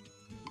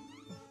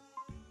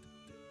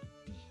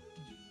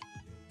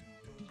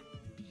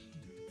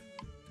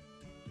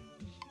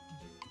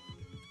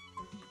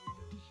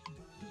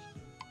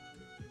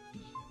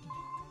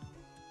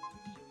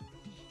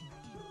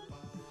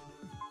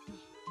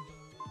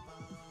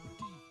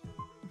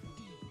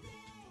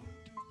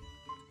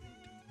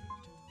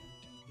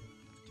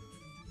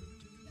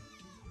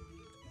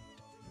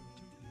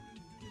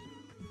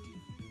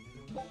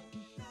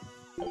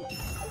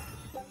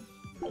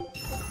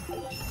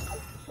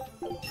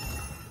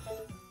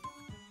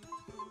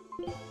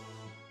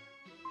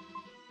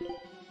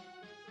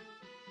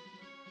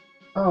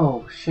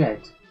 Oh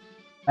shit.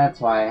 That's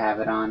why I have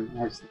it on.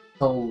 As the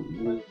soul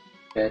loot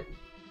shit.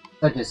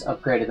 I just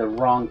upgraded the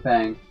wrong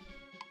thing.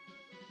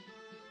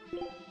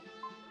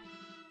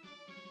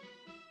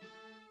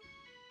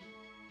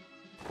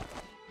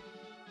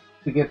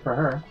 Be good for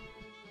her.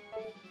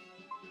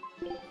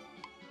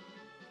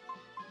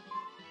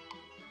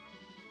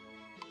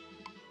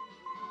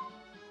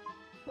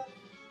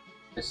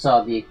 Just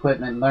saw the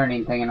equipment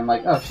learning thing and I'm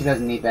like, oh, she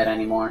doesn't need that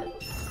anymore.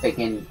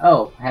 Thinking,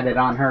 oh, had it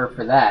on her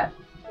for that.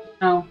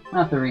 No,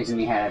 not the reason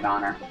you had it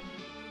on her.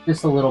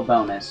 Just a little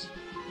bonus.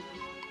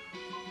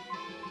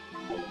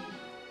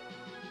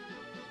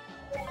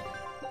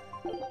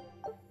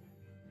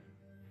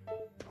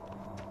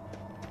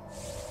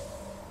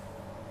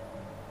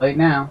 Late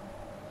now.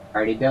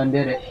 Already done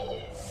did it.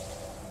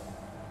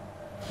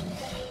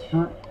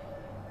 Huh?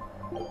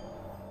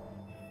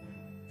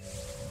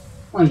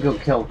 I'm gonna go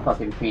kill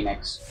fucking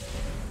Phoenix.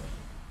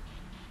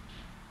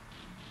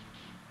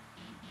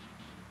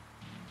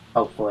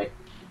 Hopefully.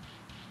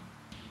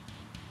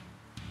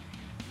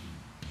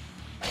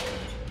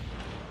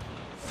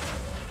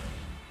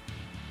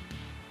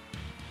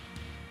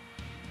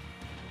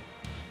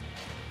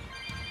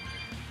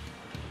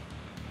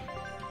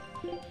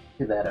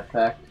 To that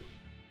effect.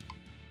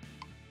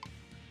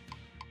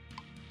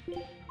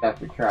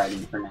 After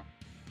Trident for now.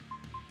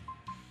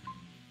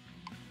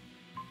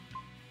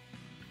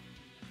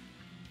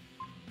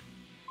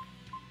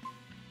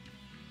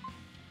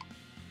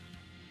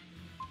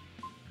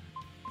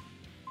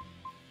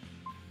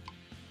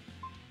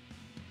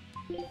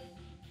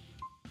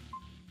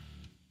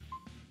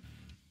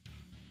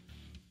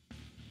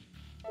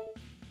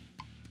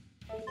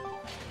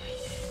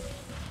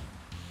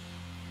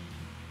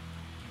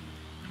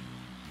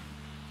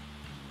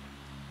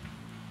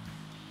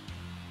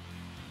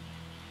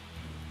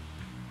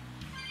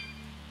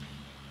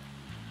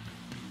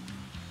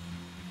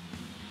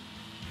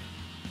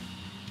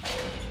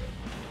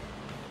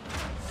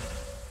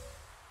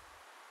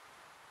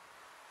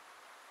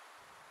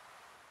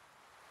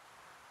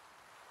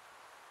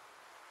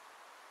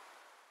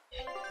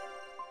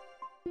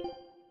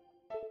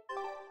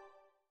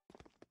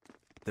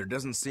 There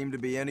doesn't seem to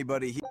be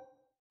anybody here.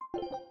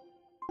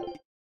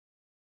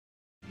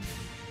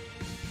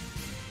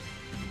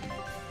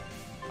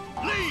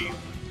 Leave!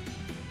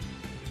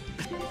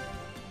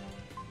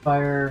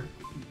 Fire.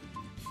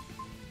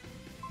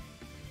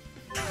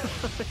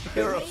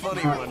 You're a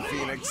funny one,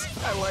 Phoenix.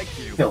 I like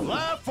you. Kill me.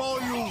 Laugh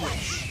all you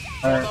wish.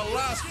 The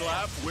last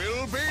laugh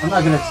will be. I'm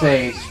not gonna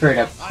say straight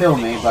up kill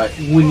me, but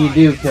when you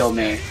do kill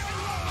me,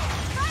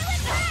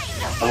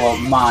 I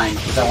won't mind,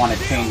 because I want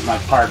to change my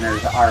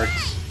partner's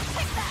arts.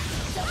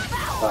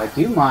 So I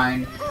do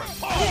mind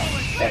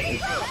that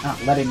it's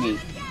not letting me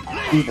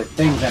do the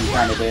things I'm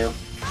trying to do.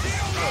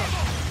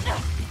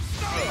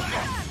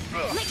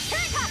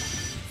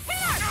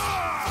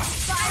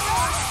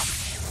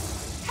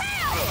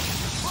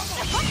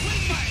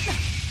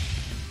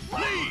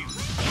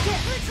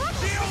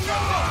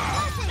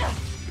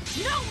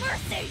 No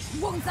mercy!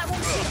 Wounds that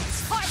won't heal!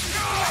 Heart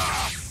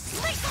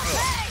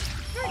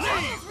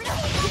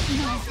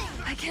No,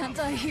 I can't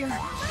die here.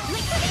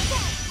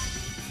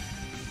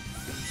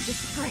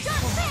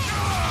 Disgraceful.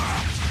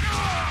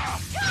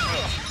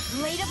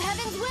 Blade of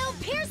Heaven's will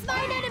pierce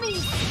mine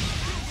enemies!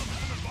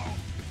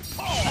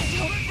 I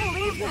don't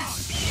believe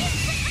this!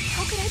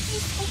 How could I be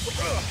so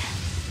wicked?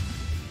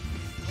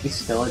 He's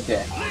still a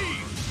dick.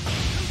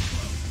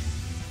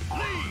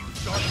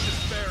 Dark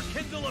despair,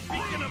 kindle a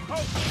beacon of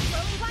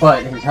hope.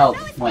 But his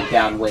health went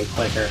down way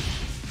quicker.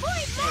 Dark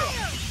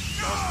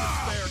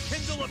despair,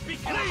 kindle a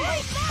beacon of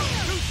hope.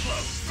 Too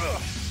slow.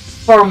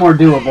 Far more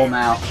doable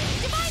now.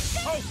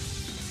 Hope.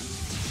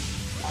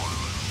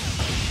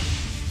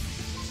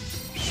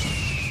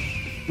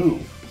 Ooh.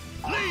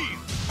 Leave.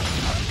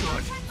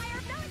 Good.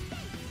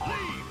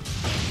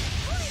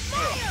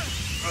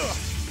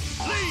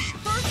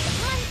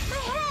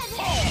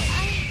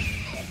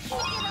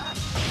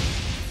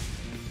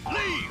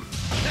 Leave.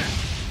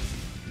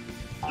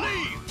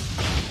 Leave!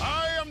 I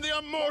am the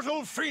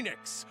immortal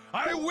Phoenix!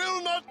 I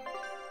will not...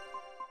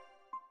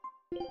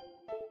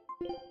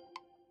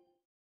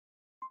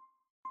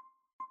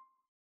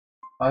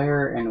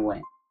 Fire and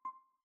wind.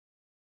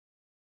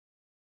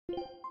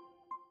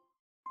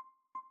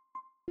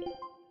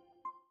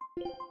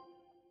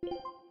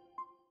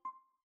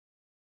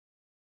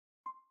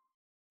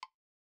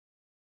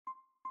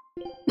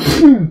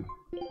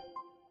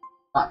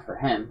 Not for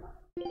him.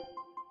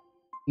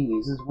 He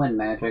uses wind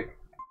magic.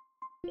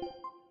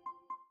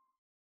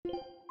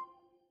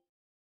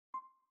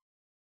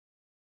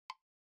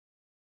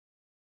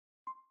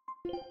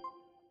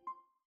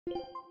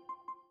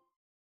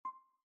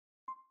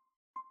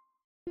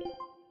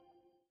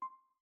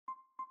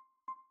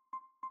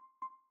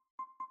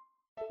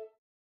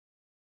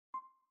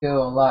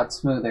 Go a lot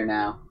smoother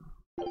now.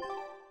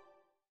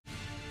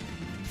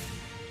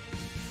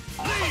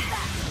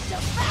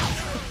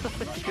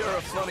 You're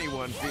a funny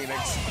one,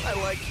 Phoenix. I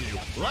like you.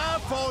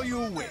 Laugh all you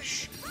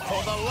wish,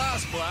 for the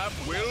last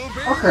laugh will be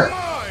Fucker.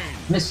 mine!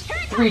 Missed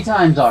 3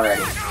 times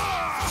already.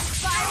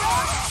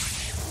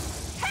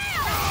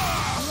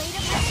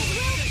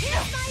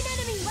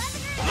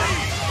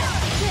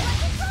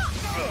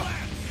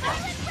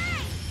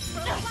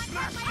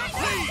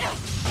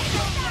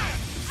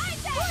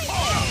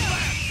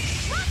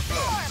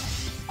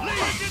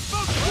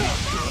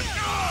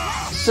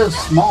 So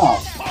small.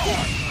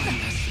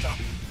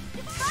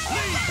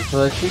 That's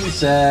what she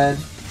said.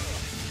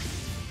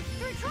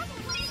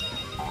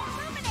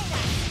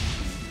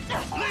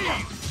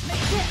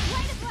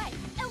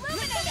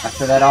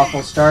 After that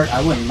awful start,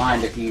 I wouldn't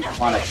mind if you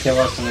want to kill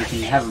us and we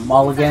can have a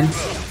mulligan.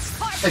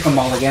 Pick a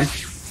mulligan.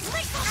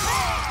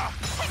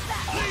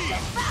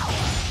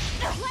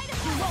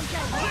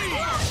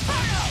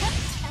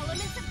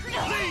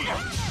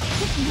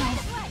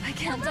 I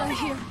can't die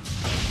here.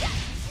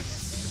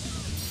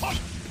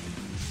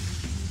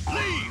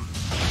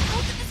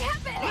 How did this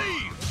happen?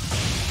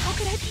 How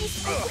could I be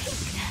so weak?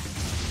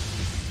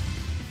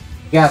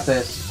 You got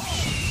this.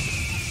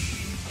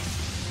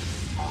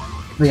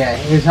 But yeah,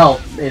 his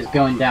health is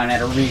going down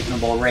at a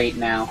reasonable rate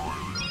now.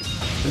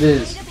 It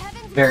is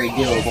very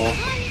doable.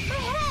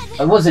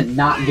 It wasn't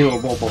not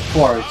doable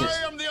before, it was just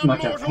too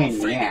much of a pain in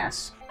the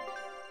ass.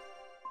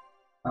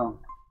 Oh.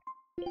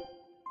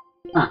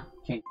 Huh,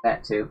 change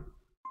that too.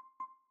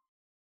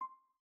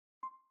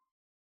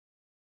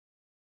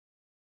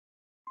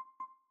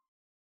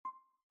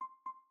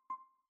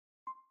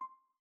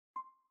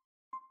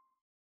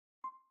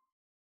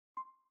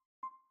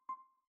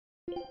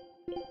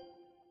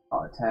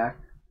 I'll attack.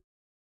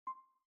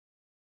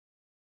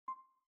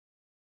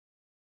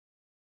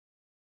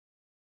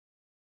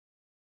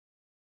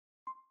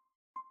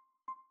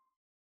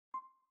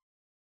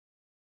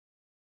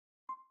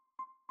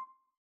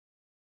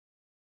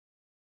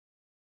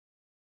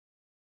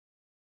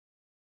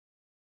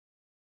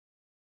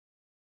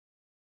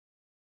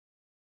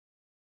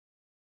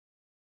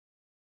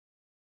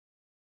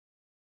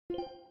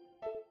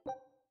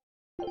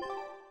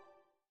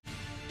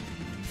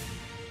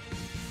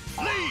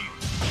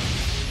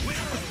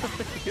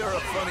 You're a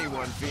funny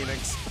one,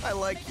 Phoenix. I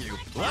like you.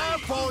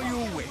 Laugh all you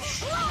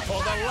wish,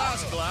 for the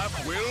last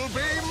laugh will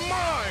be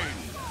mine!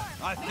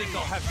 I think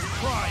I'll have you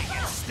crying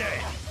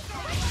instead.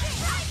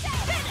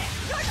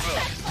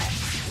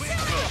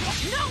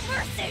 No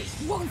mercy!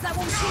 Wounds I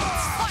won't heal!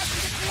 Far from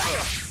this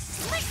life!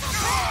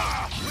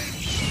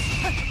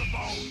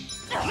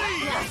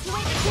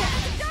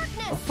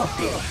 Oh, fuck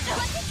you.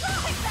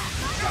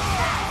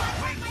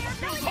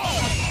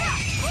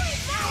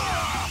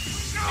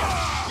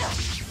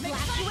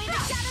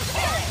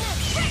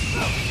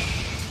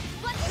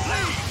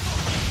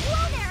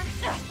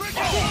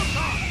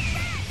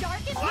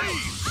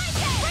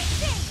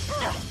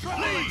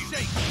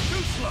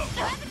 Too slow!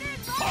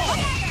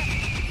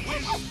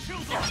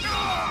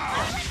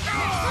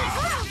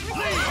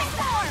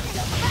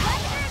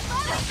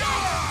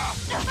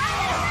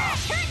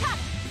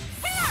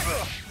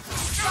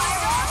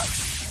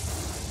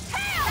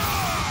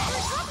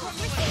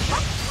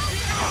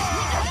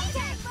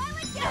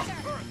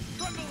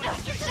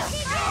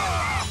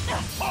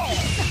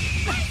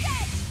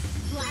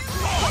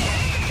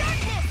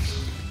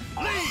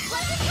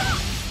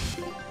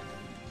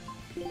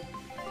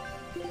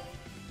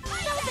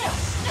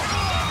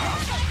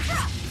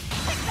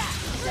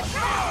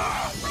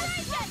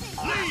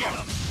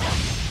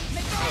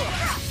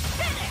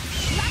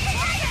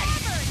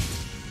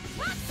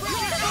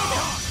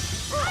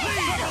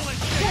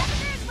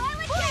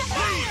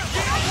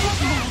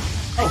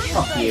 Oh,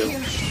 fuck you.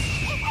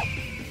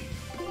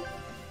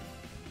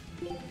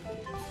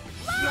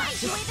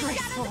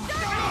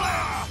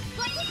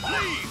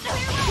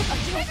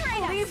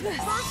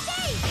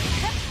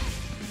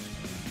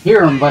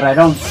 Hear him, but I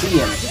don't see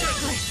him.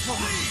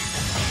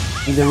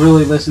 Need to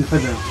really listen for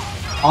the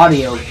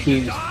audio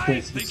cues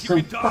because it's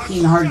so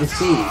fucking hard to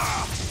see.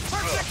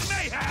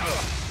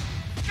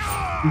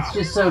 It's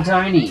just so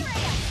tiny.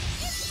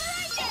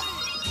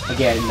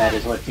 Again, that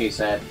is what she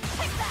said.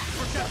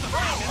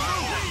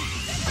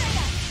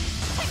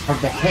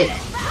 Hard to hit.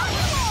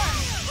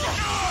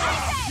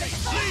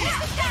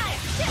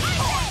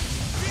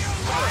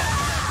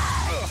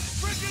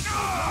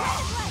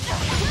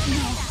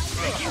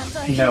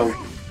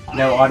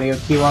 No audio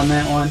cue on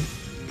that one.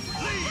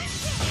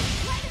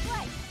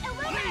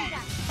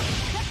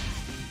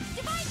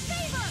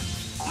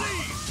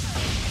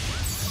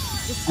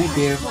 Thank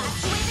you.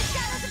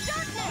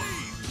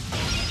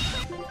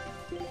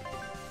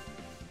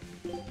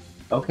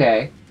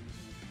 Okay.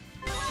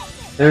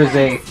 There's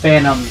a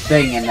phantom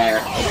thing in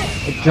there.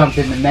 It jumped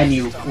in the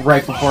menu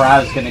right before I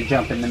was gonna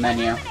jump in the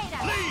menu.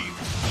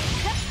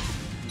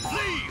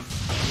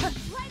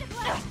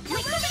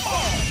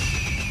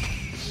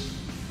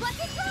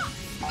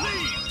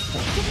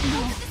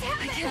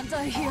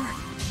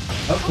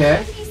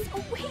 Okay.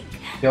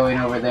 Going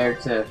over there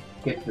to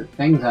get the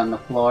things on the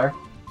floor.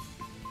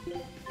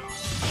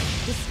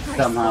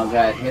 Somehow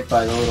got hit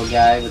by the little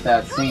guy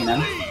without seeing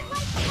him.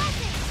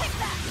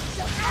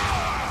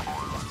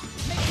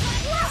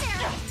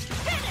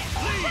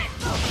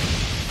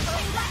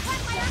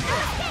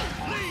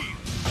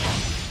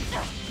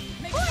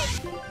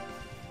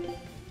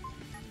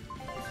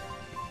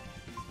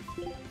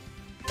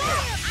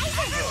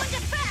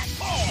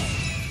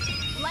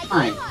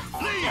 Fine.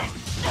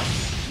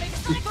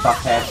 You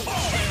fuckhead.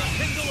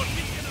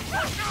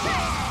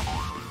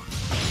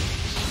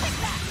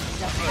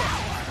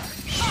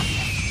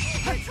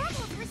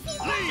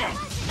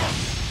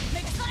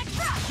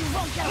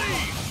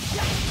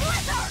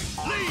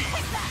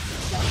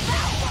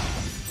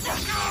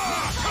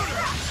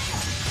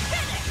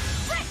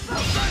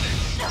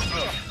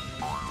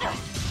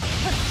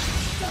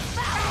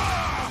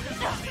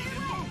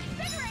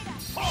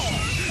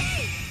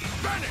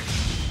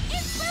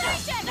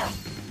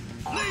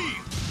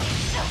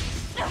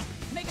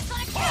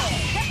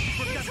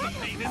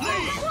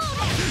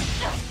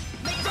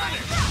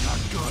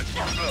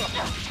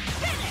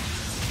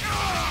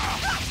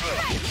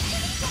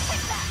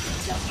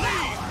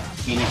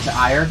 Phoenix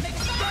Ire.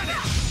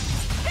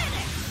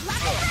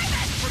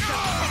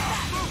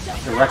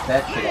 Direct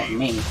that shit at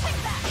me.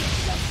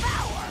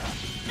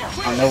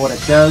 I don't know what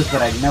it does,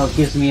 but I know it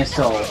gives me a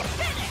soul.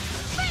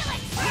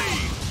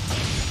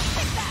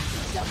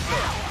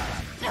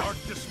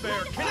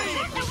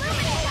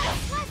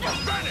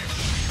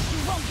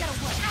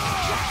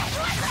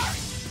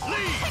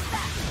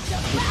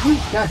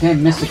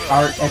 Goddamn Mystic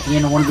Art at the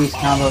end of one of these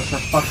combos, for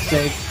fuck's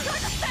sake.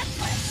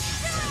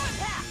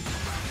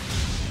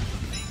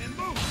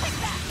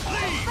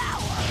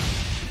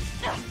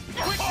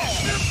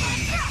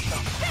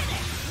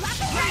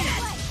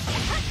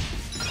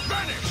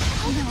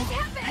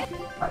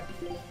 Right.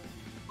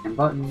 And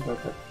button, but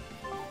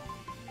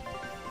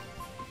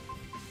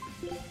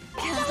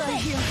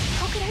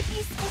How could I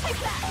be so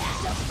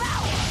fast?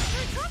 Devour!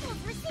 Your troubles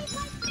received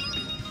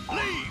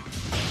my...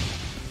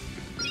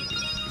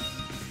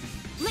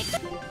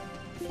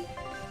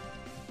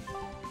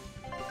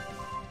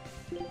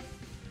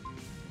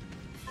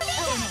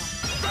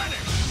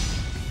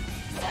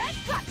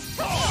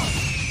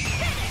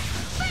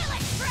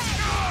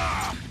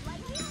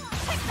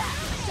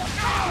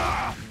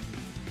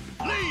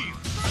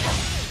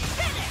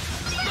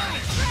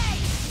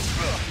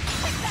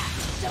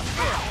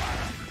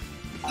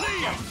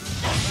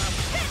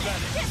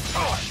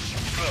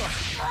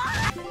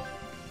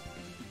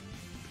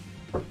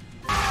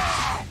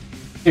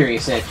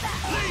 serious itch.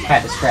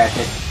 Had to scratch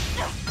it.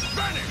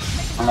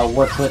 I don't know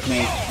what's with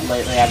me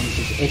lately. I've been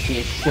just itchy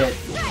as shit.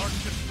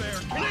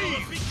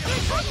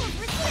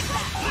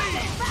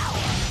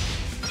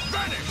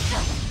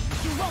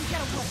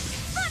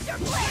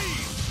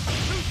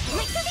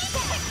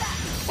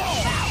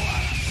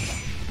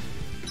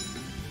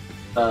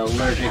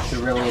 Allergic to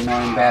really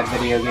annoying bad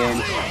video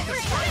games.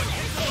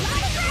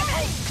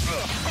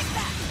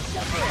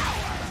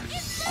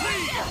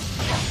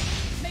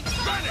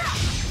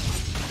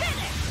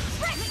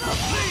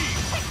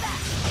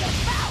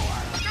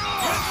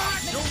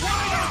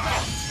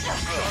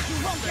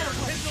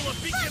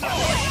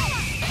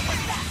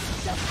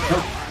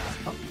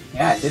 Oh,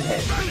 yeah, it did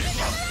hit.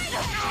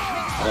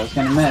 But I was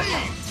gonna miss.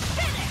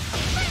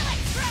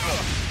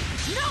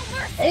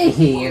 Hey,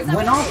 it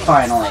went off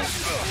finally!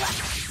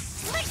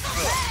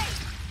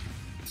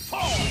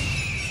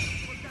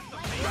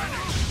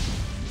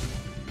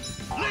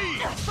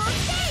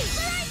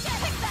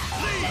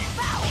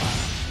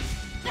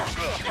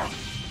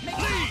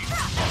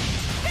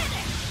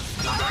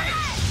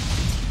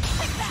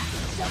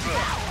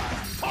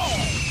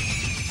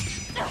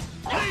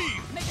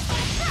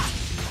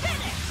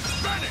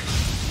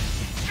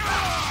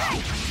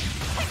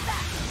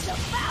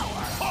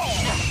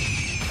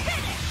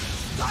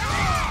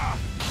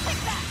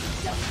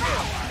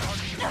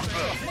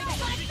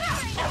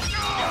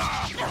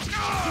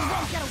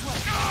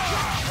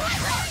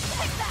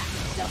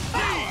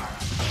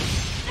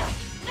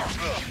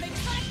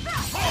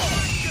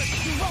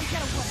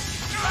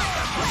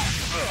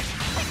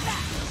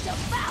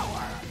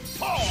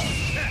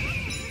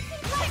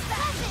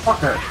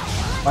 Fucker!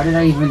 Why did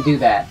I even do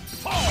that?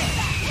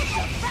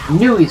 I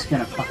knew he's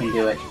gonna fucking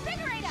do it.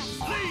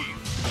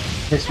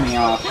 Piss me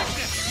off.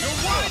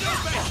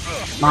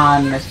 Come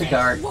on, Mystic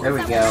Art. There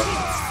we go.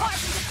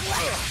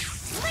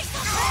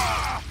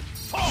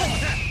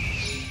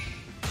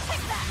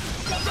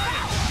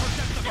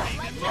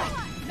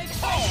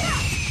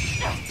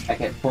 I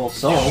get full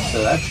soul,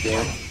 so that's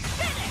good.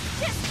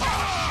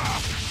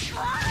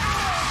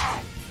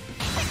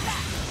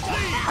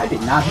 I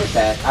did not hit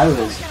that. I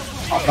was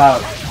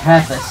about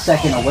half a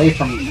second away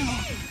from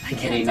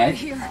hitting it.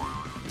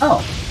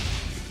 Oh.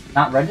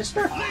 Not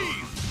register?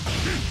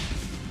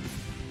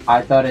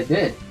 I thought it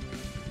did.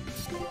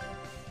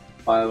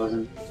 Why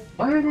wasn't...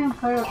 Why are they on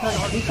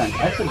prioritized defense?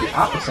 I said the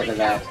opposite of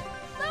that.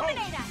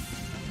 Illuminate us!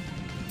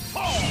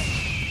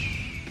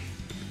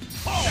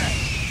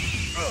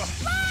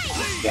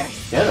 Yeah,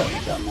 should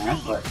have done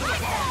that, but...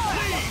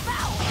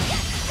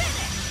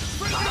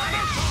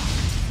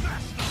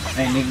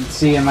 And you can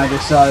see him, I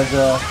just saw his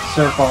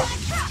circle.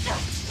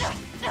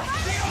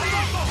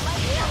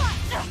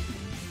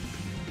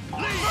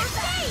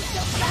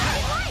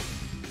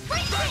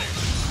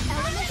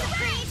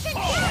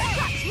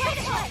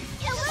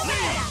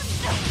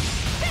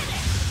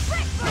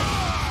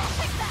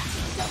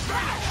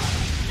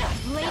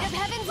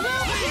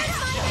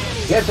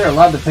 You guys are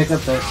allowed to pick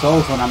up their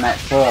souls when I'm at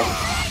full.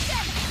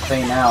 So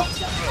you know.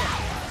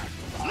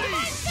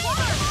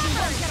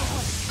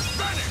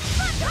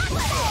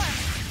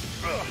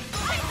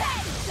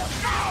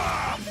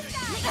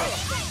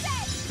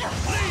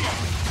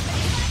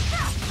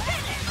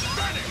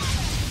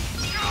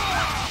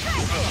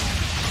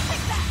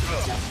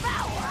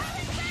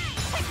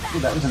 Ooh,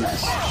 that was a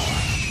mess.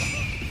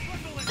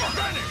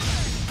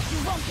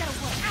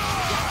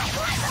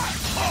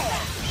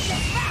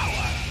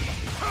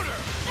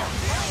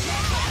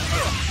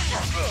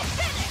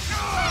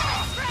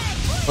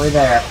 Play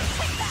there.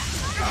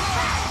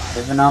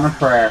 Living on a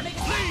prayer.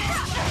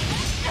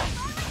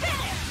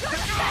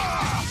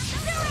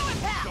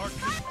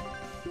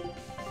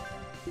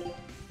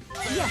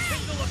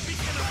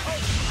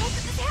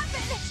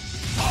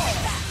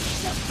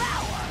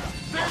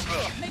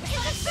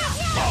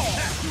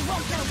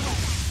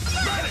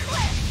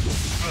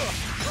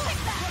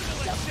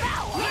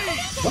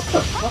 What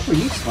the fuck were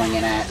you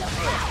swinging at?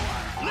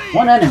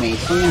 One enemy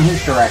swinging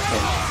his direction.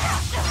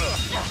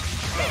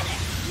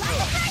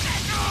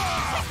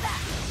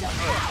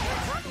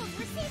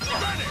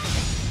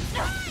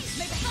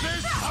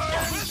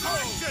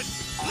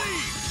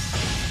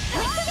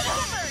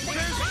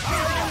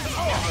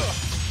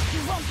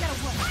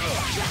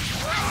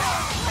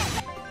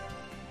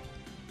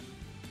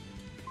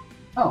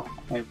 Oh,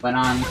 it went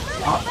on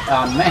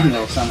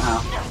manual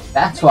somehow.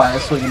 That's why I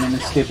was swinging in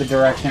this stupid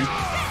direction.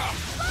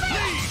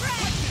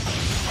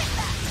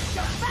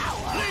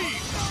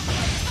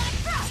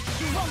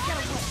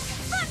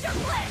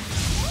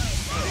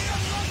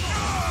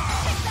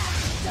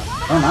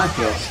 Don't I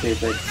feel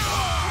stupid?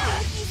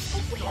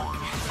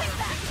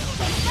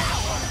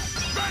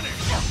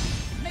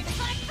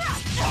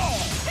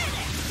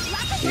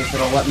 See if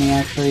it'll let me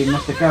actually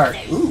miss the card.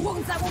 Ooh.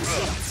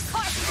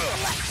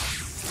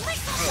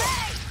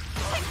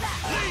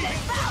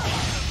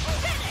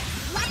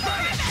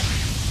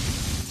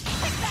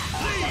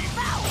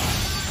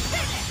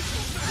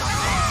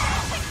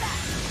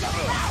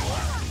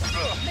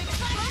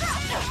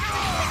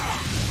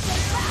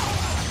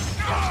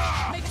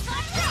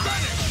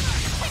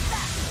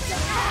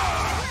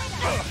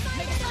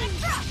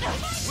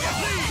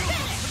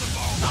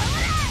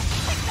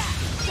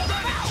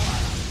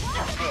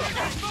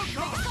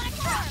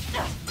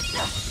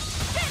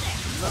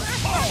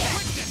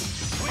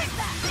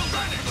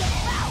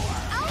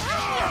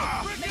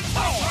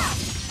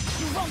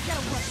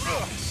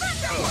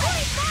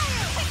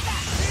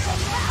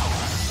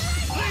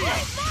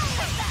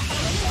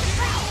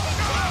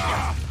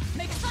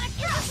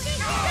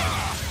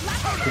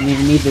 Didn't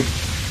even need to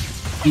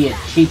be a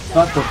cheap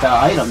fuck with the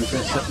items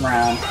this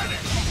round.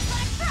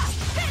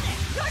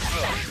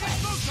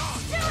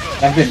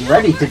 I've been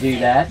ready to do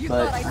that,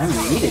 but I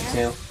haven't needed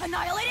to.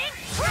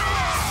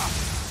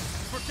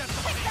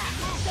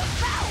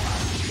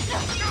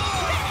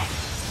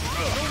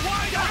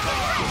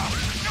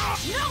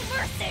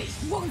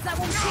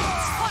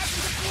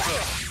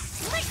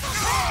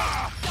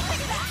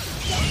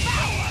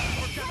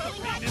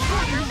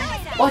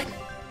 What?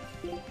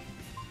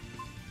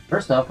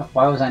 First off,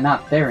 why was I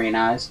not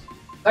Therianized?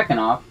 Second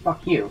off,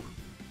 fuck you.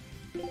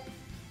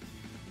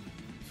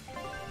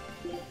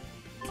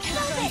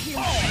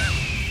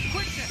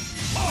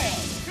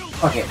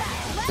 Fuck it,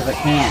 because I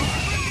can.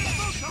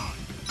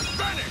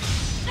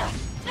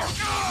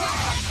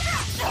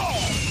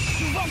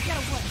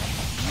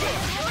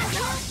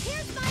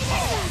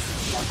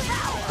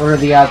 What are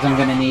the odds I'm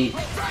gonna need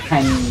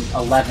 10,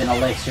 11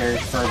 elixirs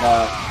for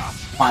the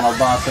final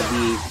boss of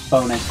the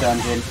bonus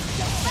dungeon?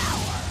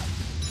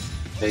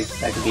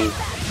 That could be a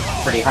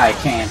pretty high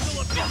chance.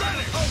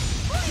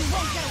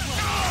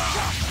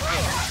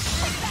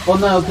 Well,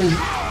 no, because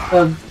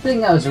the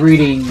thing I was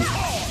reading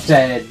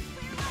said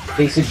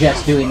they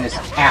suggest doing this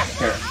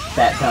after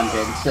that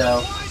dungeon,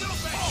 so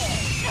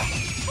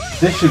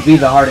this should be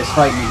the hardest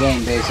fight in the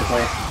game,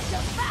 basically.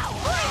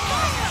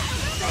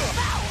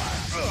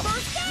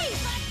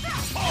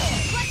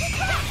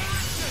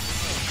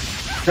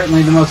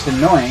 Certainly the most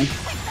annoying.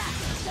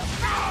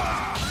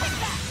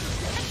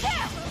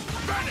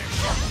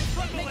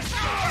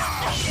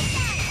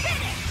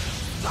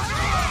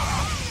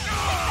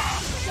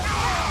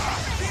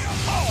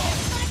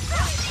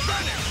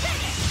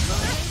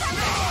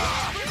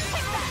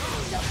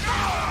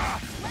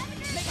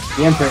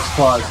 The Empress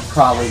Claw is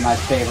probably my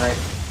favorite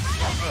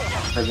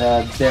for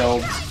the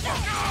builds.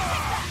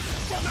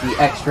 The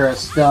extra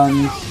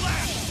stuns,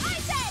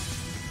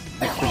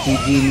 extra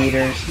GG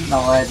meters, it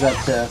all adds up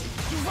to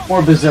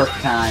more Berserk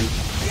time.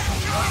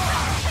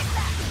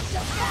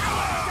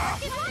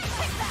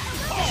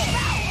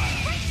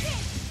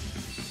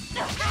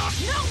 No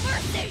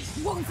mercy!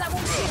 Wounds I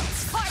won't heal!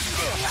 Carved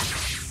into the flesh!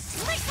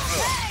 Lethal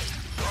blade!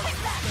 Take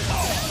that!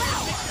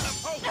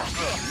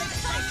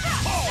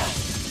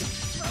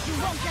 You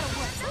won't get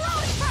away! Slow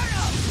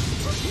inferno!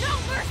 No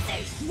mercy!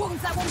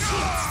 Wounds I won't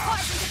heal!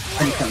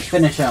 Carved into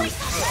Finish him.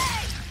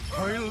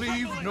 I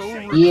leave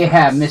no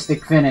Yeah,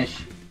 Mystic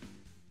Finish.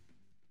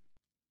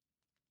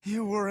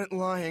 You weren't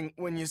lying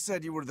when you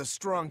said you were the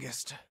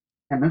strongest.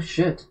 Yeah, no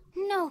shit.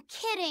 No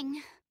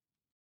kidding.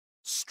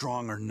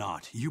 Strong or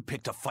not, you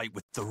picked a fight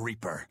with the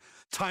Reaper.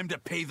 Time to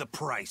pay the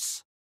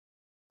price.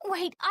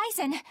 Wait,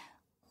 Eisen,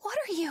 what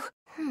are you?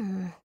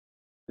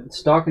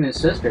 Stalking his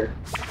sister.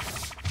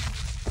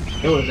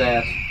 Kill his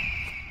ass.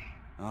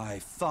 I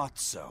thought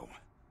so.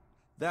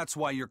 That's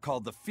why you're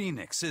called the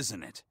Phoenix,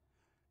 isn't it?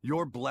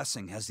 Your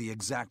blessing has the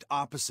exact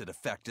opposite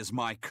effect as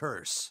my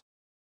curse.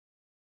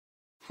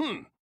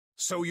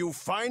 So you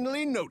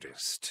finally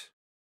noticed.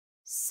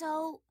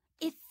 So,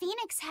 if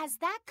Phoenix has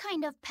that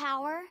kind of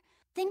power,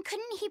 then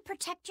couldn't he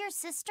protect your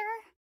sister?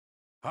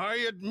 I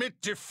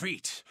admit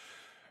defeat.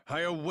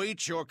 I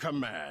await your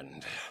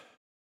command.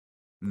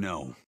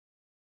 No.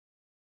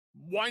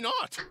 Why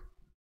not?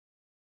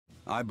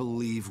 I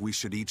believe we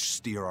should each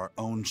steer our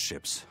own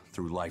ships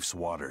through life's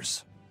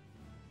waters.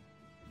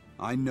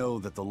 I know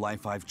that the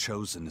life I've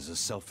chosen is a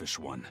selfish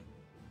one.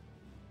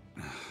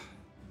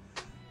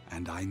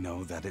 And I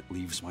know that it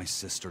leaves my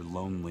sister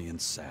lonely and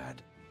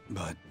sad.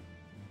 But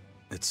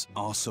it's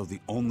also the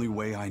only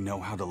way I know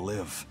how to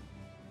live.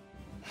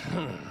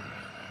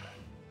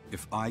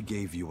 If I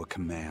gave you a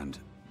command,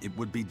 it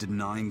would be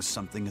denying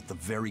something at the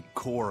very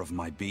core of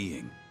my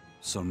being.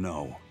 So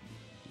no,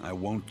 I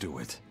won't do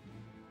it.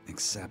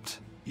 Except...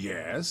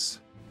 Yes?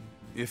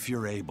 if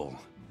you're able,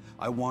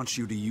 I want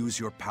you to use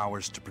your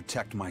powers to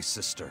protect my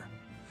sister.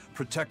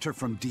 Protect her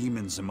from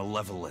demons and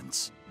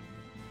malevolence.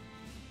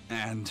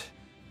 And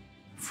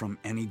from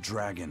any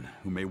dragon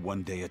who may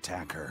one day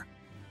attack her.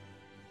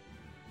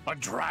 A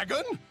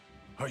dragon?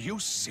 Are you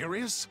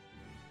serious?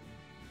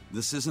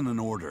 This isn't an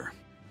order.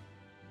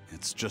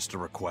 It's just a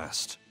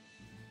request.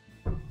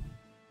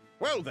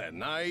 Well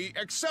then, I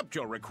accept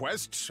your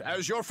request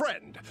as your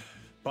friend.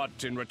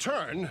 But in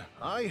return,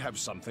 I have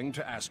something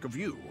to ask of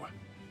you.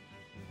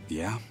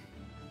 Yeah?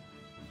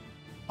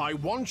 I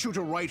want you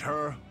to write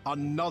her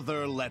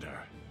another letter.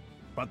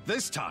 But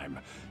this time,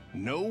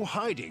 no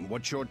hiding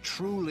what you're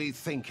truly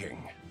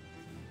thinking.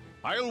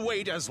 I'll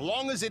wait as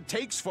long as it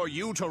takes for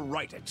you to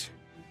write it.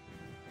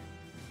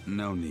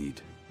 No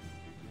need.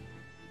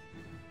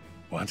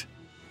 What?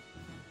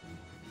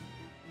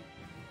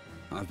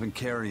 I've been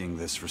carrying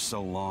this for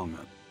so long,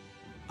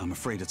 I'm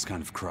afraid it's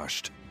kind of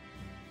crushed.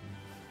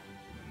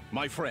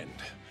 My friend,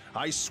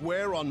 I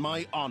swear on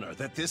my honor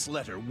that this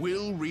letter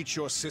will reach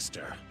your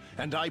sister,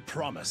 and I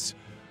promise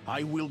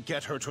I will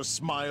get her to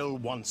smile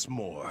once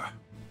more.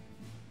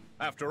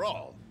 After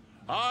all,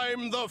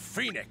 I'm the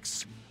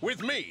Phoenix.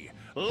 With me,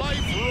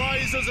 life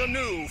rises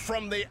anew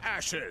from the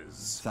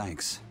ashes.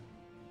 Thanks.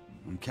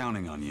 I'm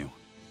counting on you.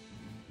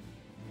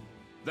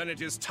 Then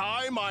it is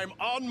time I'm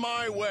on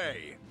my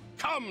way.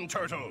 Come,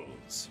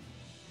 turtles!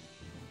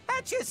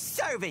 At your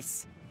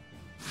service!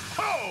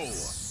 Ho!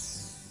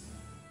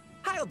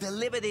 I'll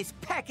deliver this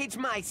package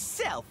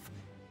myself,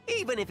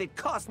 even if it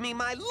costs me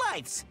my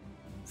life!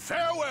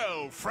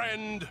 Farewell,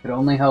 friend! Could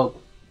only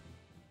hope.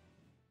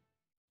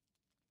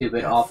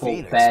 Stupid, awful,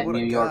 Phoenix, bad what a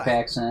New York guy.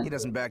 accent. He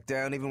doesn't back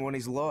down even when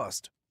he's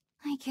lost.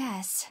 I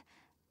guess.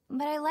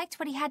 But I liked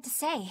what he had to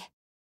say.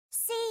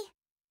 See?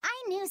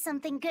 I knew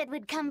something good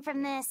would come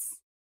from this.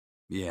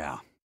 Yeah.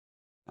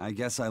 I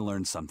guess I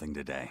learned something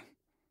today.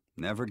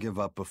 Never give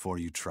up before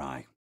you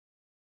try.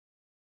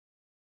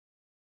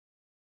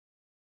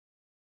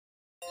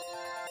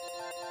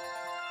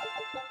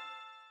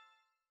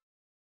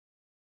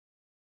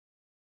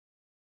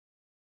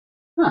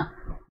 Huh.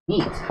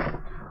 Neat.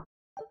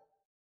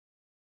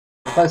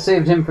 If I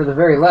saved him for the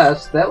very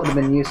last, that would have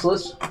been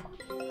useless.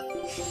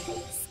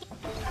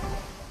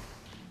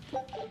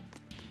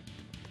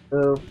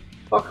 So,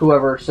 fuck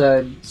whoever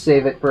said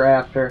save it for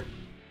after.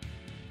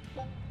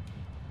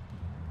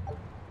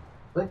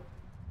 What?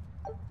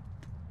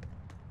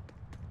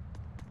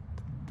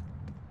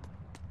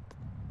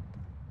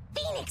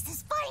 Phoenix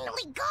is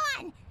finally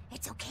gone!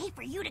 It's okay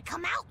for you to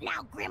come out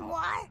now,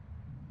 Grimoire!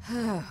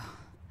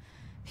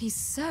 He's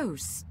so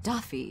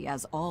stuffy,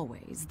 as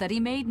always, that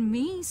he made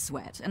me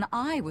sweat, and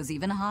I was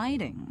even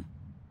hiding.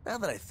 Now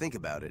that I think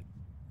about it,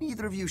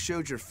 neither of you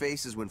showed your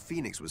faces when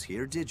Phoenix was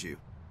here, did you?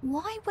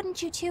 Why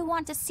wouldn't you two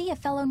want to see a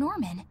fellow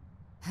Norman?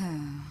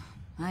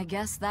 I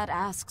guess that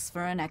asks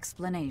for an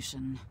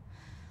explanation.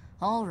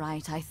 All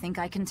right, I think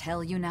I can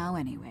tell you now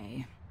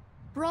anyway.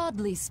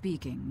 Broadly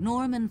speaking,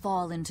 Normen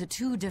fall into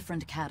two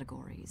different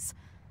categories.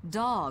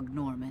 Dog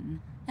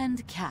Norman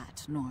and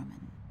Cat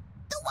Norman.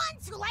 The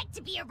ones who like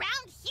to be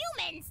around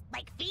humans,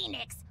 like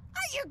Phoenix,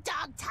 are your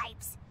dog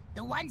types.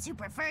 The ones who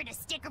prefer to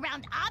stick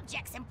around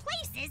objects and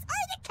places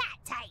are the cat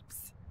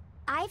types.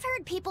 I've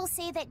heard people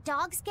say that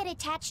dogs get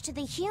attached to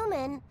the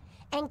human,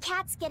 and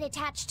cats get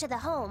attached to the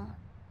home.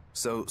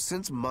 So,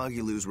 since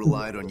Magulu's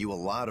relied on you a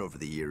lot over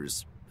the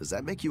years, does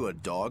that make you a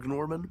dog,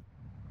 Norman?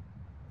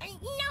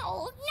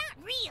 No,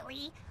 not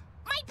really.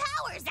 My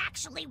powers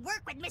actually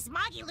work with Miss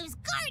Magulu's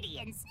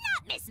guardians,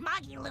 not Miss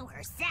Magulu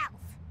herself.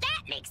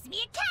 That makes me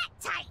a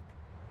cat type.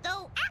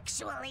 Though,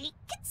 actually,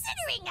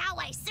 considering how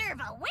I serve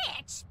a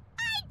witch,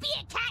 I'd be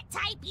a cat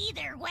type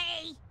either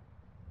way.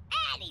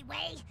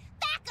 Anyway,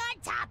 back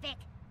on topic.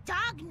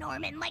 Dog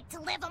Norman liked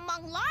to live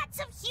among lots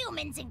of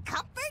humans in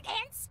comfort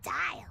and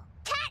style.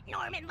 Cat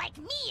Norman, like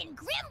me and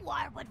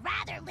Grimoire, would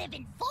rather live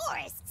in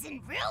forests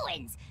and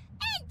ruins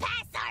and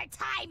pass our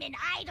time in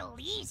idle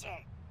leisure.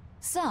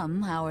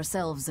 Some,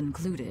 ourselves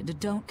included,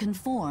 don't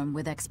conform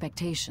with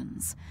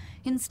expectations,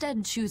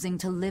 instead choosing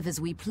to live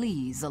as we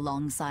please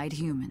alongside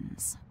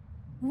humans.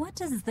 What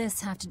does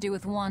this have to do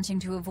with wanting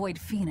to avoid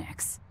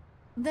Phoenix?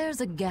 There's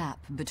a gap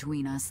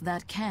between us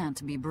that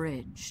can't be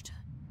bridged.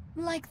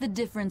 Like the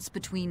difference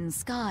between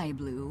sky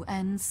blue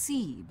and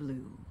sea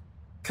blue.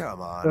 Come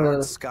on,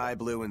 aren't sky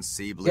blue and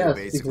sea blue Yes,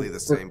 basically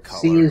because the same color?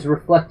 sea is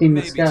reflecting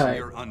the Maybe sky. to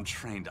your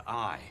untrained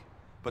eye,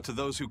 but to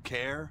those who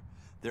care,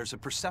 there's a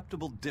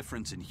perceptible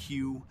difference in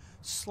hue,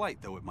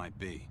 slight though it might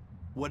be.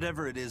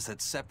 Whatever it is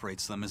that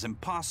separates them is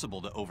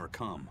impossible to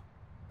overcome.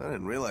 I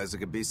didn't realize it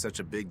could be such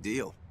a big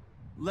deal.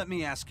 Let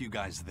me ask you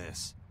guys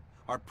this.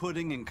 Are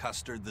pudding and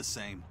custard the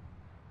same?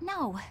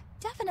 No,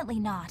 definitely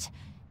not.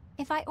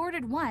 If I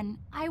ordered one,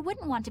 I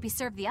wouldn't want to be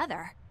served the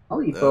other.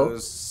 I'll eat Those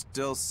both.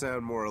 still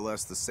sound more or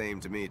less the same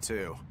to me,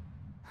 too.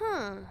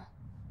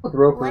 With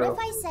rope What rope. if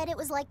I said it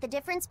was like the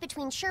difference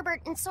between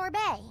sherbet and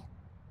sorbet?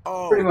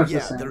 Oh, Pretty much the yeah,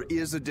 same. there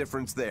is a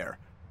difference there.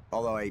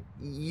 Although I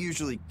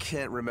usually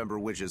can't remember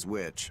which is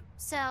which.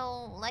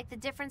 So, like the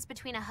difference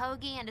between a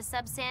hoagie and a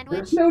sub sandwich?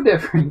 There's no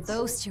difference.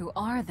 Those two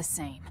are the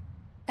same.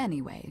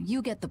 Anyway,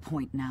 you get the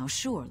point now,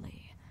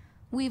 surely.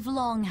 We've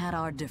long had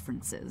our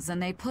differences,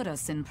 and they put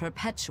us in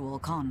perpetual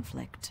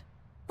conflict.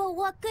 But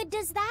what good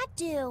does that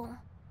do?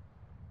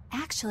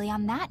 Actually,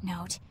 on that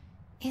note,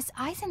 is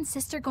Aizen's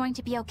sister going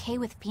to be okay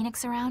with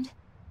Phoenix around?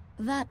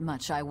 That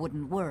much I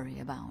wouldn't worry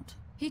about.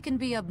 He can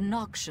be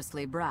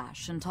obnoxiously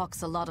brash and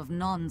talks a lot of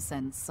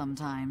nonsense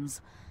sometimes.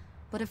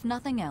 But if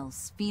nothing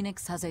else,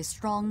 Phoenix has a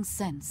strong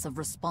sense of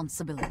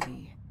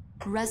responsibility.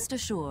 Rest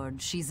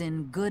assured, she's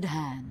in good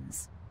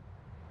hands.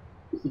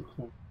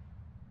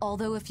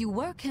 Although if you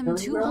work him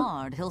Really, too bro?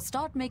 hard, he'll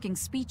start making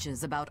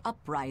speeches about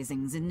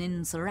uprisings and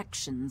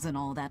insurrections and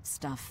all that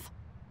stuff.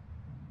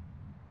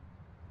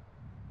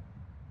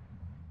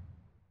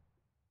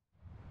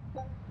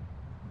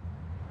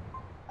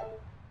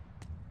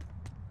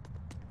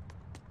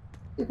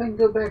 See if I can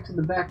go back to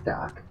the back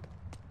dock.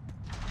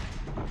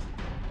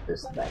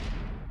 This back.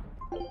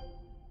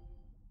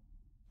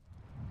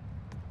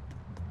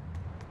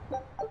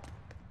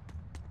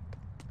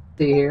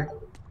 See here?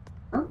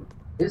 Oh,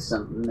 there's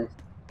something to see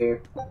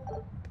here.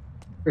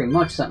 Pretty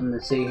much something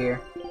to see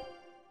here.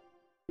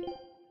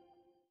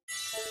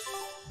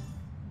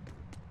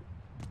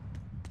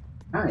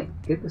 Alright,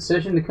 good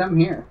decision to come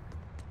here.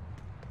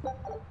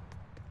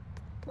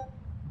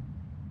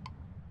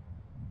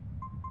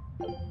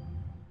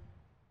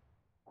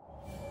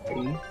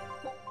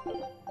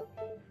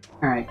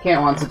 Alright,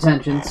 Cat wants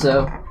attention,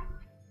 so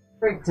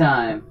break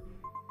time.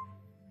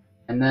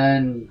 And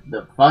then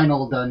the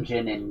final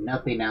dungeon and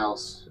nothing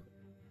else.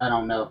 I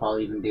don't know if I'll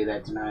even do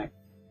that tonight.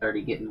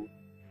 Already getting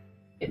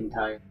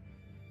tired.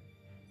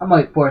 I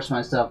might force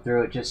myself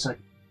through it just so I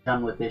can get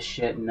done with this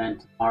shit and then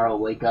tomorrow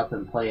wake up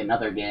and play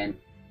another game.